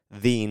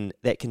 then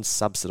that can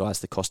subsidize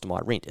the cost of my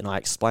rent. And I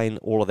explain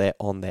all of that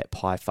on that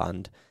PI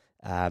fund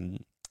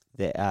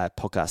that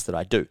podcast that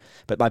I do.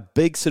 But my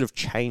big sort of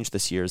change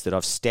this year is that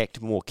I've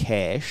stacked more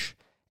cash,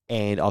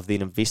 and I've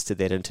then invested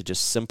that into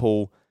just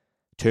simple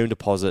term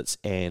deposits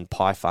and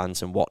PI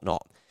funds and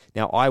whatnot.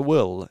 Now I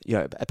will,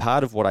 a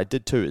part of what I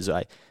did too is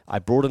I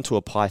brought into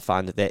a PI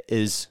fund that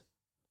is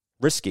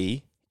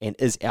risky and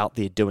is out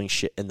there doing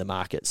shit in the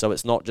market. So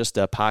it's not just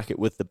a park it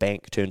with the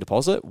bank term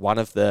deposit. One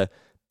of the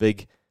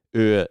big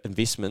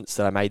investments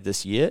that I made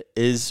this year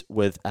is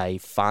with a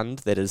fund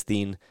that is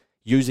then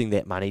using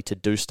that money to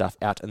do stuff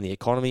out in the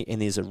economy,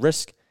 and there's a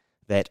risk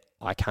that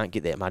I can't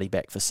get that money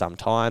back for some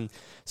time.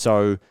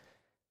 So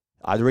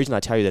the reason I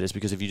tell you that is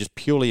because if you just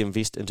purely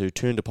invest into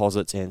term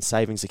deposits and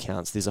savings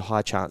accounts, there's a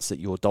high chance that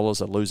your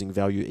dollars are losing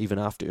value even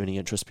after earning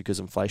interest, because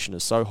inflation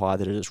is so high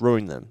that it is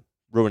ruining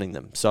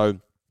them. So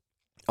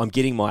I'm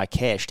getting my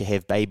cash to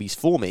have babies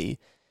for me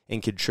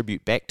and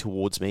contribute back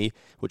towards me,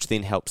 which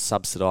then helps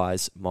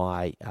subsidize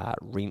my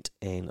rent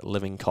and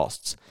living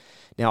costs.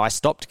 Now, I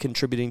stopped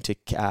contributing to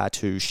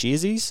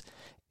Sharesies,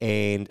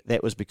 and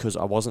that was because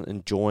I wasn't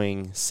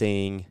enjoying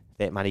seeing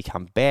that money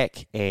come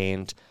back,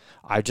 and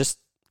I just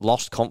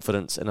lost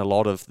confidence in a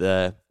lot of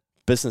the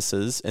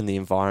businesses in the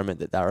environment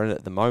that they're in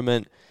at the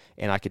moment.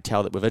 And I could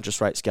tell that with interest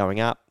rates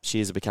going up,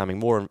 shares are becoming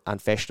more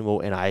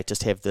unfashionable, and I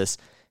just have this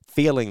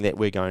feeling that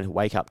we're going to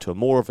wake up to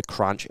more of a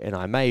crunch, and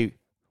I may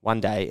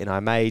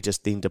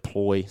just then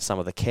deploy some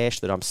of the cash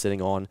that I'm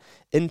sitting on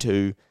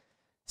into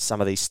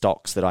some of these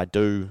stocks that I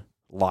do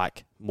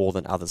like more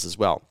than others as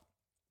well.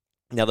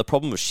 Now, the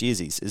problem with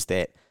Sharesies is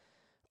that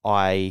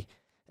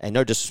and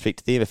no disrespect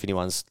to them if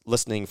anyone's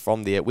listening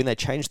from there, when they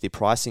change their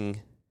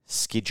pricing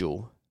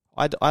schedule,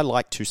 I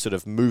like to sort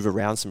of move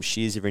around some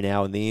shares every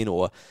now and then,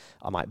 or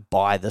I might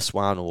buy this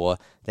one or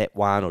that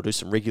one, or do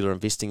some regular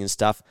investing and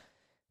stuff.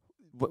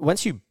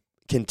 Once you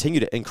continue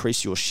to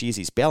increase your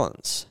Sharesies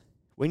balance,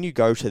 when you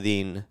go to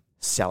then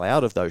sell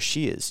out of those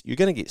shares, you're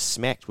going to get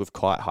smacked with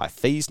quite high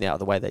fees now,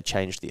 the way they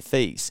changed their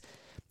fees.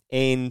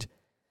 And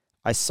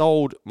I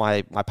sold,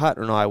 my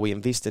partner and I, we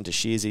invest into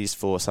Sharesies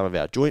for some of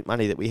our joint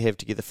money that we have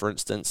together, for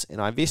instance,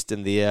 and I invest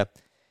in there,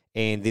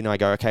 and then I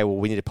go, okay, well,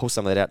 we need to pull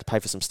some of that out to pay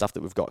for some stuff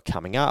that we've got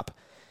coming up.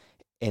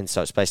 And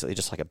so it's basically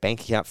just like a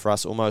bank account for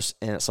us almost,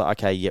 and it's like,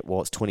 okay, yeah, well,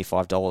 it's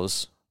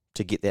 $25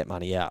 to get that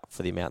money out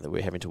for the amount that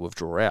we're having to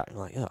withdraw out. And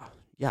I'm like, oh,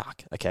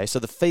 yuck. Okay, so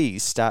the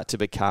fees start to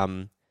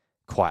become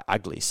quite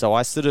ugly. So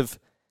I sort of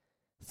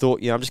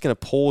thought, I'm just going to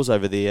pause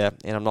over there,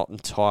 and I'm not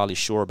entirely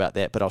sure about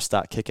that, but I'll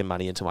start kicking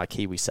money into my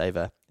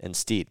KiwiSaver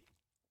instead.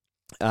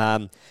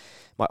 My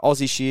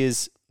Aussie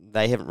shares,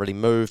 they haven't really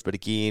moved, but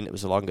again, it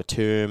was a longer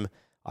term.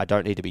 I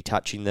don't need to be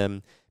touching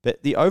them.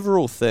 But the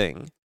overall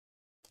thing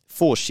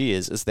for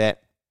shares is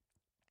that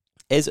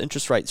as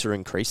interest rates are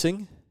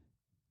increasing,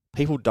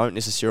 people don't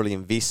necessarily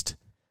invest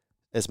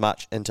as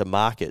much into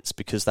markets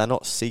because they're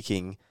not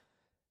seeking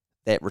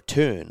that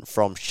return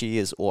from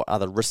shares or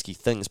other risky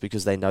things,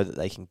 because they know that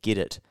they can get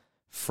it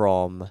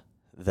from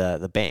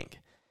the bank.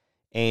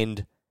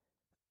 And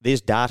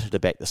there's data to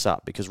back this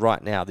up, because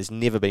right now there's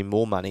never been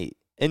more money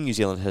in New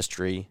Zealand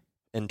history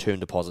in term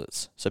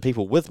deposits. So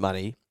people with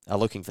money are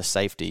looking for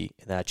safety,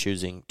 and they're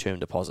choosing term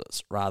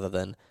deposits rather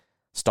than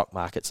stock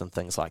markets and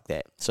things like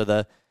that. So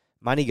the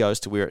money goes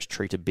to where it's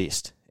treated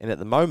best. And at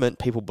the moment,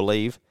 people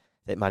believe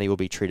that money will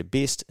be treated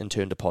best in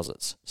term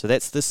deposits. So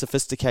that's the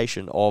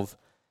sophistication of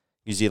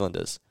New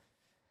Zealanders.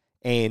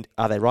 And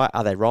are they right?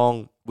 Are they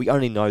wrong? We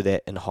only know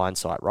that in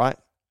hindsight, right?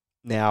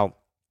 Now,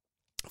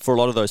 for a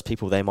lot of those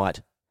people, they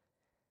might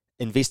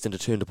invest into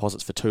term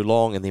deposits for too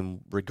long and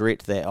then regret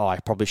that, I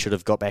probably should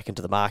have got back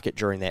into the market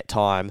during that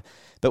time.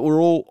 But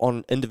we're all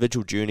on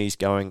individual journeys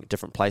going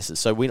different places.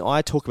 So when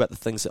I talk about the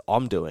things that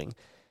I'm doing,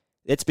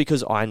 it's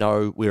because I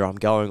know where I'm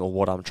going or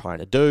what I'm trying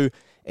to do,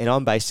 and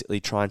I'm basically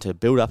trying to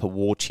build up a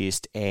war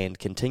chest and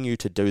continue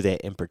to do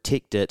that and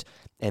protect it,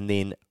 and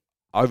then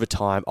over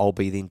time I'll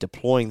be then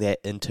deploying that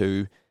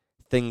into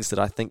things that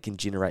I think can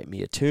generate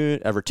me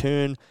a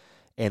return,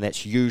 and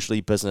that's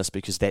usually business,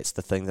 because that's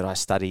the thing that I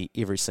study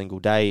every single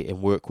day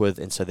and work with,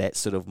 and so that's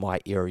sort of my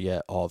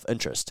area of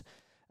interest.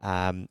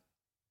 I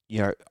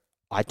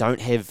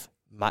don't have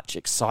much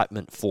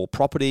excitement for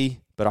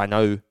property, but I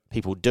know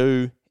people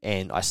do,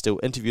 and I still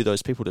interview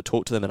those people to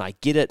talk to them, and I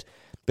get it,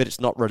 but it's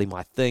not really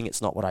my thing.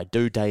 It's not what I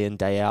do day in,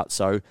 day out,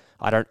 so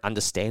I don't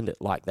understand it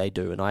like they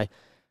do, and I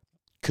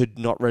could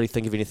not really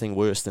think of anything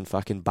worse than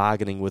fucking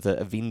bargaining with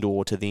a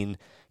vendor to then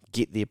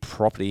get their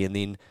property and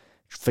then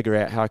figure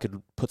out how I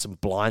could put some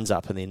blinds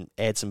up and then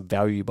add some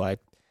value by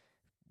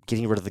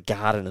getting rid of the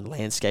garden and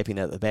landscaping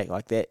at the back.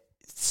 Like that,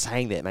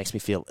 saying that makes me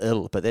feel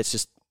ill, but that's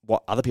just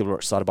what other people are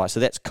excited by. So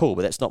that's cool,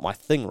 but that's not my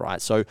thing,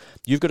 right? So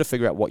you've got to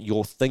figure out what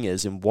your thing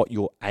is and what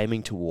you're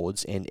aiming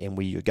towards and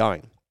where you're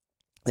going.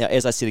 Now,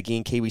 as I said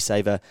again,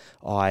 KiwiSaver,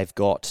 I've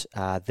got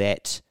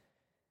that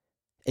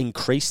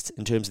increased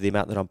in terms of the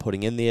amount that I'm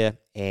putting in there.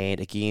 And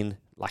again,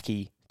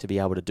 lucky to be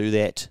able to do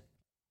that.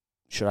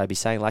 Should I be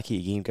saying lucky?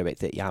 Again, go back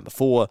to that yarn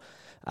before.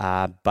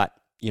 But,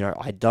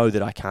 I know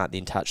that I can't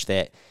then touch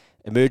that.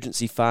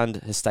 Emergency fund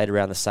has stayed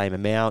around the same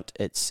amount.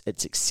 It's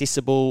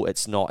accessible.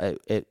 It's not.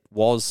 It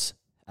was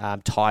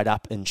tied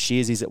up in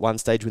Sharesies at one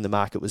stage when the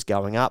market was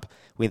going up.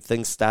 When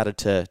things started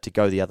to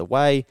go the other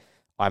way,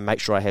 I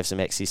make sure I have some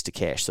access to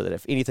cash so that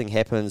if anything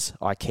happens,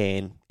 I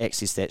can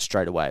access that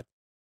straight away.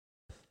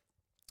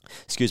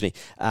 Excuse me.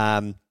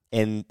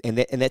 And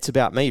that's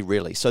about me,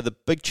 really. So the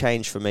big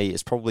change for me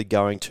is probably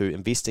going to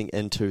investing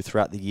into,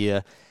 throughout the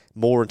year,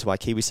 more into my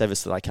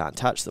KiwiSaver that I can't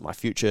touch, that my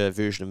future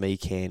version of me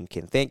can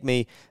thank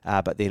me,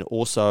 but then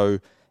also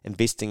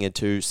investing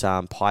into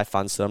some PI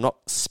funds that I'm not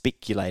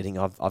speculating.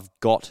 I've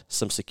got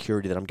some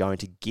security that I'm going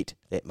to get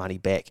that money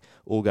back,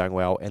 all going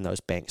well, and those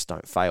banks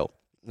don't fail.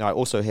 Now, I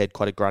also had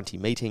quite a grunty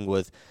meeting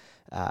with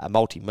a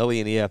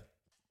multi-millionaire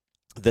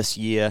this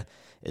year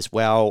as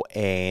well,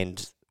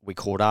 and we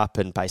caught up,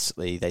 and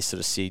basically they sort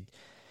of said,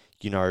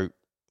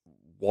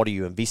 what are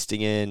you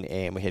investing in?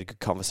 And we had a good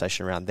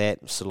conversation around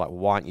that. Sort of like, well,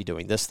 why aren't you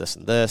doing this, this,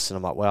 and this? And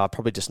I'm like, well, I'm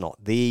probably just not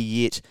there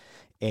yet.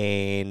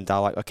 And they're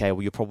like, okay,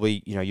 well, you're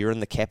probably, you're in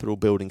the capital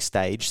building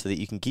stage so that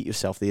you can get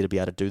yourself there to be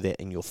able to do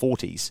that in your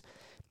 40s.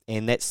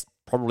 And that's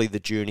probably the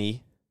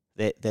journey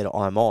that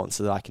I'm on,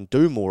 so that I can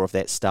do more of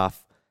that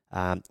stuff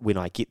when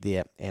I get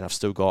there. And I've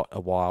still got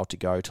a while to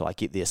go till I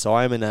get there. So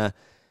I'm in a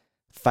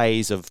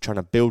phase of trying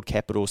to build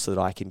capital so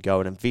that I can go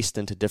and invest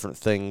into different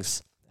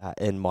things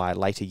in my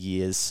later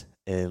years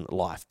in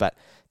life. But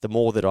the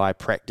more that I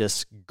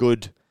practice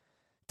good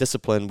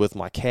discipline with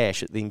my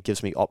cash, it then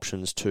gives me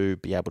options to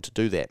be able to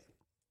do that.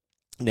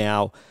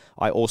 Now,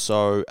 I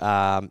also,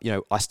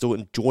 I still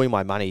enjoy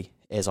my money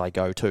as I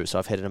go too. So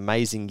I've had an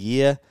amazing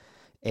year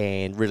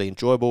and really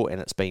enjoyable,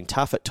 and it's been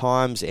tough at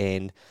times,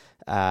 and,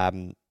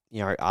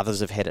 others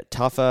have had it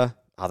tougher.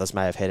 Others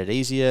may have had it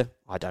easier.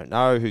 I don't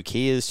know. Who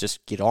cares?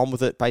 Just get on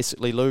with it,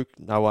 basically, Luke.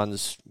 No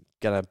one's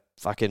going to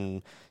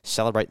fucking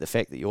celebrate the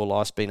fact that your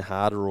life's been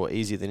harder or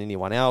easier than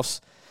anyone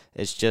else.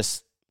 It's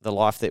just the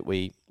life that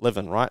we live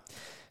in, right?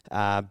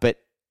 But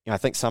I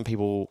think some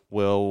people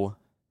will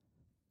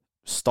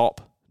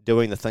stop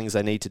doing the things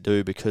they need to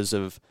do because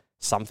of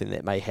something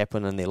that may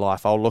happen in their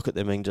life. I'll look at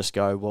them and just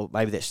go, well,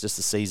 maybe that's just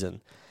a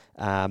season.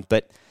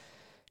 But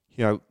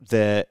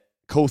the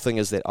cool thing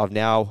is that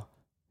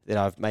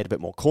I've made a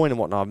bit more coin and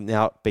whatnot, I'm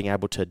now being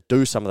able to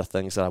do some of the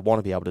things that I want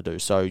to be able to do.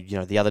 So,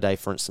 the other day,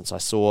 for instance, I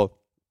saw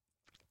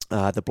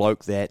the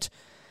bloke that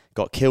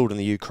got killed in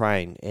the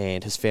Ukraine,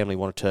 and his family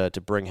wanted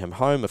to bring him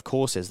home, of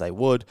course, as they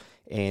would,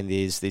 and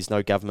there's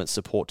no government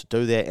support to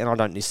do that, and I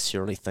don't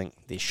necessarily think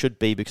there should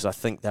be, because I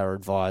think they're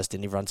advised,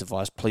 and everyone's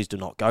advised, please do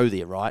not go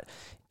there, right?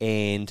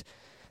 And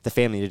the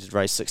family needed to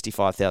raise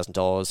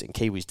 $65,000, and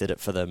Kiwis did it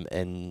for them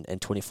in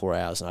 24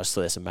 hours, and I just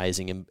thought that's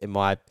amazing. And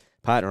my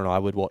partner and I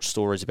would watch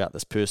stories about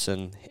this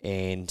person,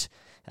 and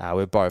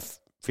we're both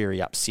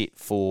very upset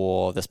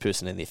for this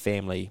person and their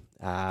family,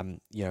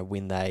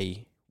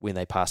 when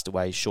they passed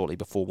away shortly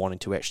before wanting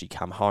to actually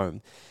come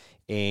home.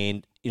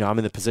 And, I'm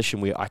in the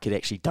position where I could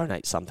actually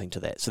donate something to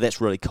that. So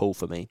that's really cool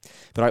for me.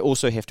 But I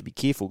also have to be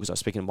careful, because I was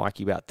speaking to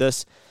Mikey about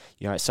this.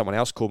 Someone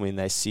else called me and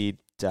they said,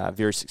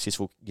 very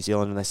successful New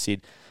Zealand, and they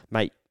said,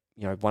 mate,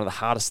 one of the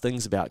hardest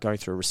things about going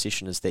through a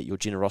recession is that your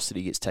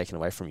generosity gets taken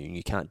away from you, and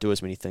you can't do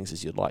as many things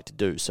as you'd like to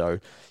do. So,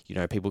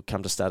 people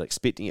come to start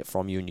expecting it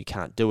from you, and you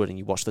can't do it, and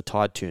you watch the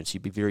tide turn, so you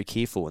be very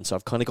careful. And so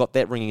I've kind of got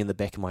that ringing in the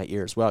back of my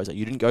ear as well. It's like,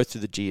 you didn't go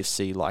through the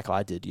GFC like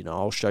I did,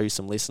 I'll show you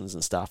some lessons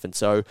and stuff. And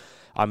so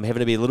I'm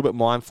having to be a little bit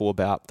mindful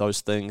about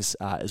those things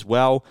as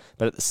well.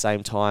 But at the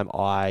same time,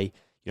 I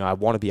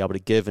want to be able to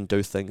give and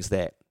do things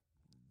that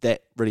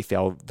really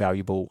feel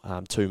valuable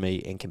to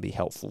me and can be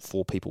helpful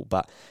for people.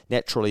 But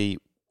naturally,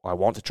 I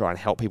want to try and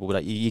help people,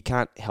 but you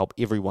can't help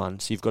everyone,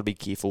 so you've got to be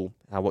careful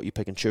what you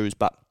pick and choose,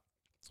 but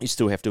you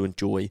still have to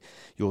enjoy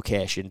your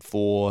cash. And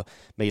for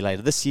me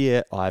later this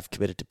year, I've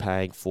committed to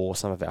paying for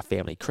some of our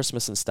family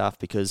Christmas and stuff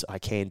because I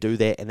can do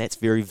that, and that's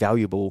very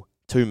valuable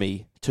to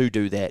me to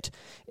do that.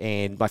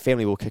 And my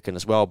family will kick in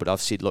as well, but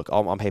I've said, look,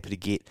 I'm happy to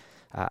get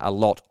a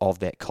lot of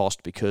that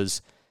cost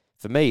because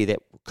for me that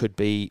could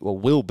be, or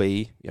will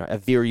be, a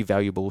very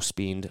valuable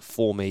spend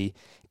for me.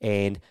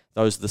 And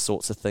those are the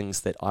sorts of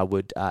things that I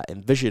would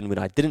envision when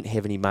I didn't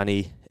have any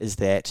money, is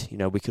that,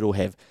 we could all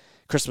have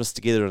Christmas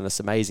together in this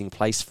amazing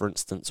place, for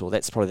instance, or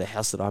that's probably the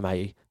house that I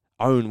may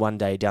own one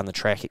day down the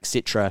track,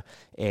 etc.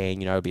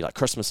 And, it'll be like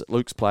Christmas at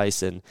Luke's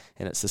place, and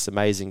it's this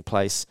amazing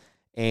place.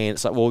 And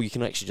it's like, well, you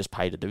can actually just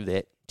pay to do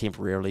that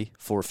temporarily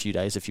for a few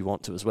days if you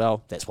want to as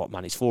well. That's what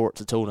money's for.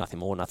 It's a tool, nothing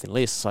more, nothing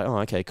less. It's like, oh,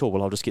 okay, cool.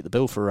 Well, I'll just get the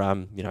bill for,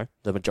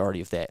 the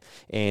majority of that.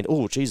 And,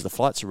 oh, geez, the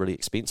flights are really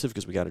expensive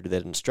because we're going to do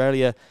that in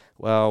Australia.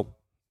 Well,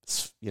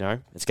 it's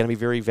going to be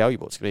very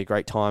valuable. It's going to be a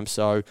great time.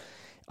 So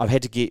I've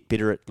had to get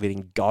better at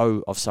letting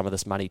go of some of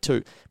this money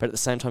too. But at the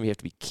same time, you have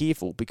to be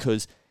careful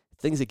because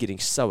things are getting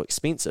so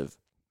expensive.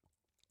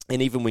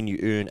 And even when you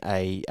earn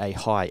a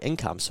high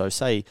income, so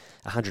say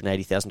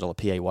 $180,000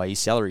 PAYE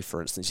salary,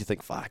 for instance, you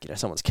think, fuck,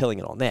 someone's killing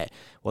it on that.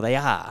 Well, they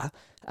are,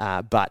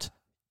 but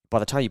by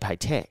the time you pay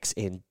tax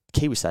and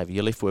KiwiSaver,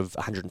 you're left with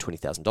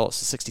 $120,000,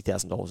 so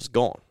 $60,000 is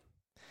gone.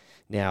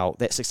 Now,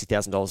 that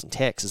 $60,000 in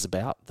tax is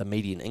about the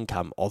median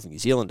income of New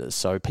Zealanders.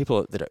 So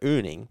people that are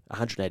earning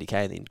 $180K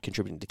and then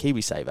contributing to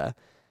KiwiSaver,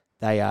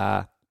 they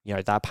are,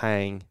 they're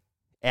paying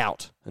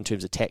out in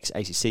terms of tax,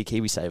 ACC,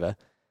 KiwiSaver,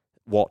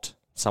 what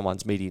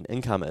someone's median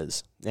income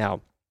is.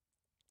 Now,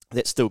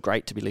 that's still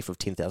great to be left with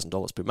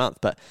 $10,000 per month,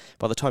 but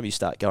by the time you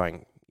start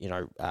going,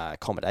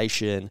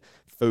 accommodation,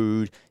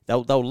 food,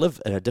 they'll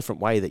live in a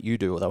different way that you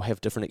do, or they'll have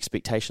different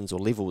expectations or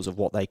levels of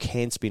what they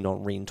can spend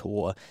on rent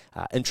or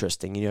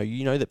interest. And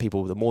you know that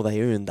people, the more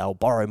they earn, they'll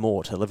borrow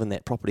more to live in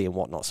that property and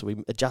whatnot. So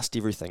we adjust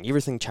everything.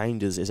 Everything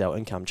changes as our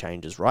income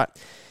changes, right?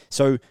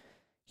 So,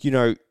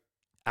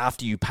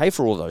 after you pay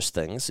for all those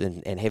things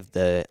and have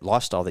the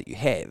lifestyle that you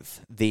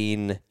have,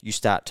 then you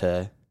start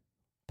to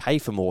pay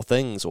for more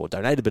things or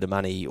donate a bit of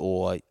money,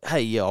 or,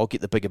 hey, yeah, I'll get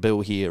the bigger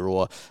bill here,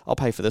 or I'll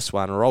pay for this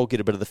one, or I'll get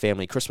a bit of the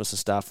family Christmas and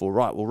stuff, or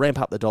right, we'll ramp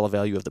up the dollar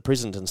value of the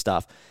present and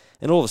stuff.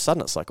 And all of a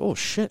sudden it's like, oh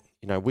shit,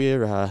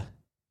 we're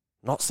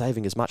not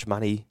saving as much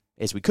money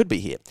as we could be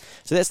here.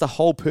 So that's the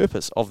whole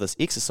purpose of this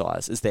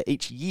exercise, is that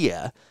each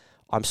year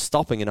I'm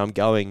stopping and I'm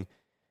going,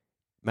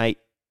 mate,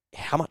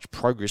 how much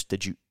progress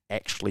did you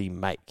actually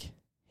make?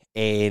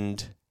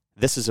 And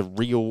this is a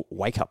real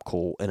wake-up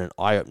call and an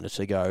eye-opener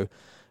to go,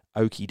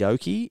 okie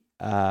dokie,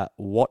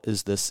 what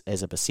is this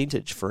as a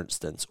percentage, for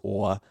instance?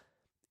 Or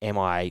am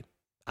I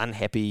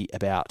unhappy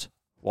about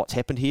what's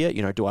happened here?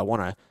 Do I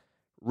want to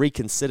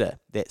reconsider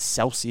that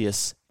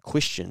Celsius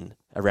question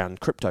around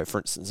crypto, for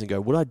instance, and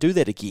go, would I do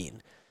that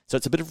again? So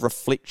it's a bit of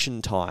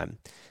reflection time,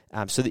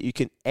 so that you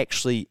can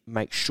actually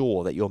make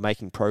sure that you're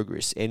making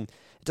progress. And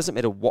it doesn't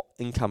matter what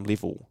income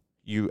level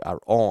you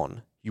are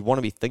on, you want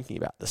to be thinking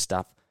about this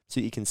stuff so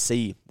that you can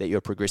see that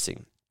you're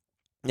progressing.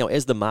 Now,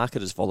 as the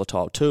market is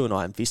volatile too, and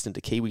I invest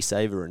into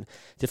KiwiSaver and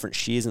different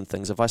shares and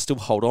things, if I still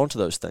hold on to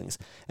those things,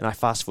 and I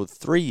fast forward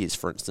 3 years,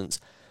 for instance,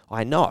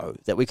 I know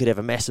that we could have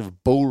a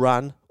massive bull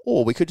run,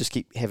 or we could just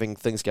keep having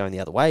things going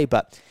the other way.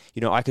 But,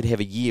 I could have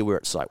a year where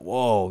it's like,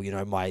 whoa,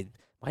 my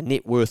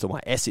net worth or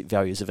my asset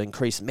values have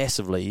increased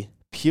massively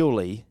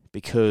purely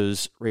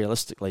because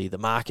realistically the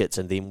markets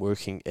and them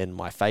working in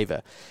my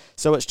favor.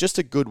 So it's just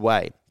a good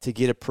way to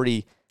get a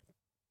pretty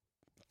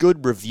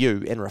good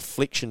review and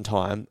reflection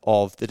time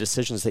of the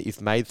decisions that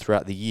you've made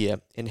throughout the year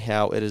and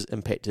how it has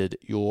impacted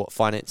your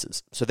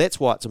finances. So that's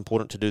why it's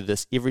important to do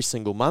this every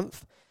single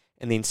month,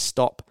 and then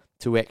stop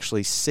to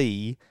actually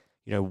see,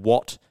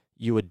 what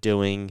you were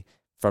doing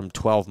from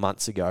 12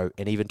 months ago,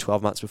 and even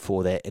 12 months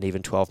before that, and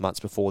even 12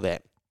 months before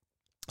that.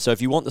 So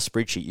if you want the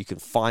spreadsheet, you can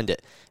find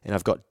it, and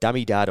I've got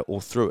dummy data all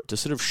through it to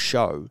sort of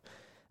show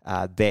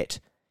that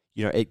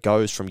it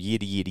goes from year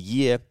to year to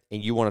year,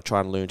 and you want to try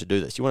and learn to do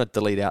this. You want to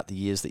delete out the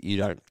years that you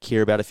don't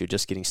care about if you're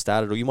just getting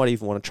started, or you might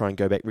even want to try and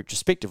go back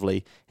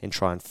retrospectively and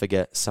try and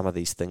figure some of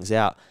these things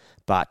out.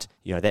 But,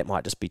 that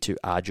might just be too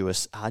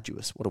arduous,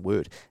 what a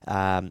word,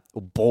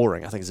 or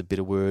boring, I think is a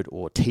better word,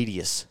 or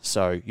tedious.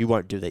 So you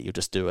won't do that, you'll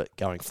just do it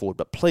going forward.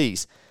 But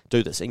please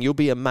do this, and you'll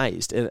be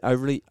amazed in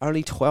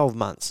only 12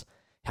 months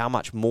how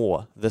much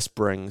more this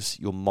brings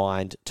your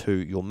mind to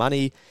your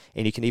money.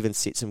 And you can even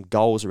set some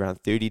goals around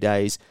 30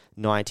 days,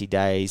 90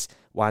 days,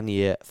 1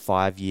 year,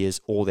 5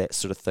 years, all that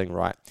sort of thing,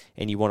 right?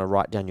 And you want to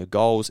write down your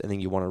goals, and then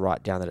you want to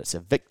write down that it's a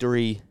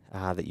victory,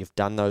 that you've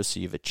done those, so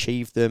you've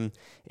achieved them,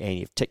 and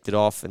you've ticked it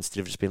off, instead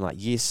of just being like,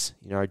 yes,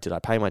 did I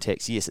pay my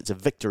tax? Yes, it's a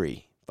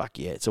victory. Fuck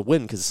yeah, it's a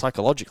win, because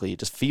psychologically it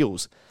just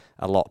feels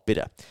a lot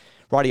better.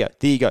 Rightio,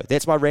 there you go.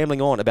 That's my rambling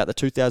on about the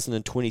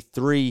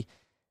 2023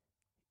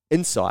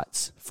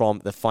 insights from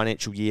the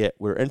financial year.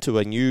 We're into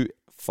a new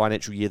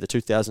financial year, the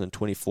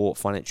 2024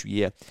 financial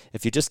year.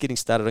 If you're just getting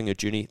started on your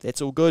journey,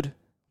 that's all good.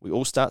 We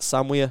all start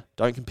somewhere.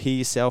 Don't compare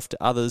yourself to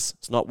others.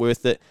 It's not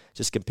worth it.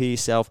 Just compare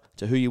yourself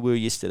to who you were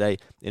yesterday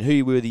and who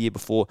you were the year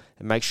before,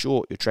 and make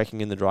sure you're tracking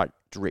in the right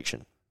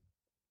direction.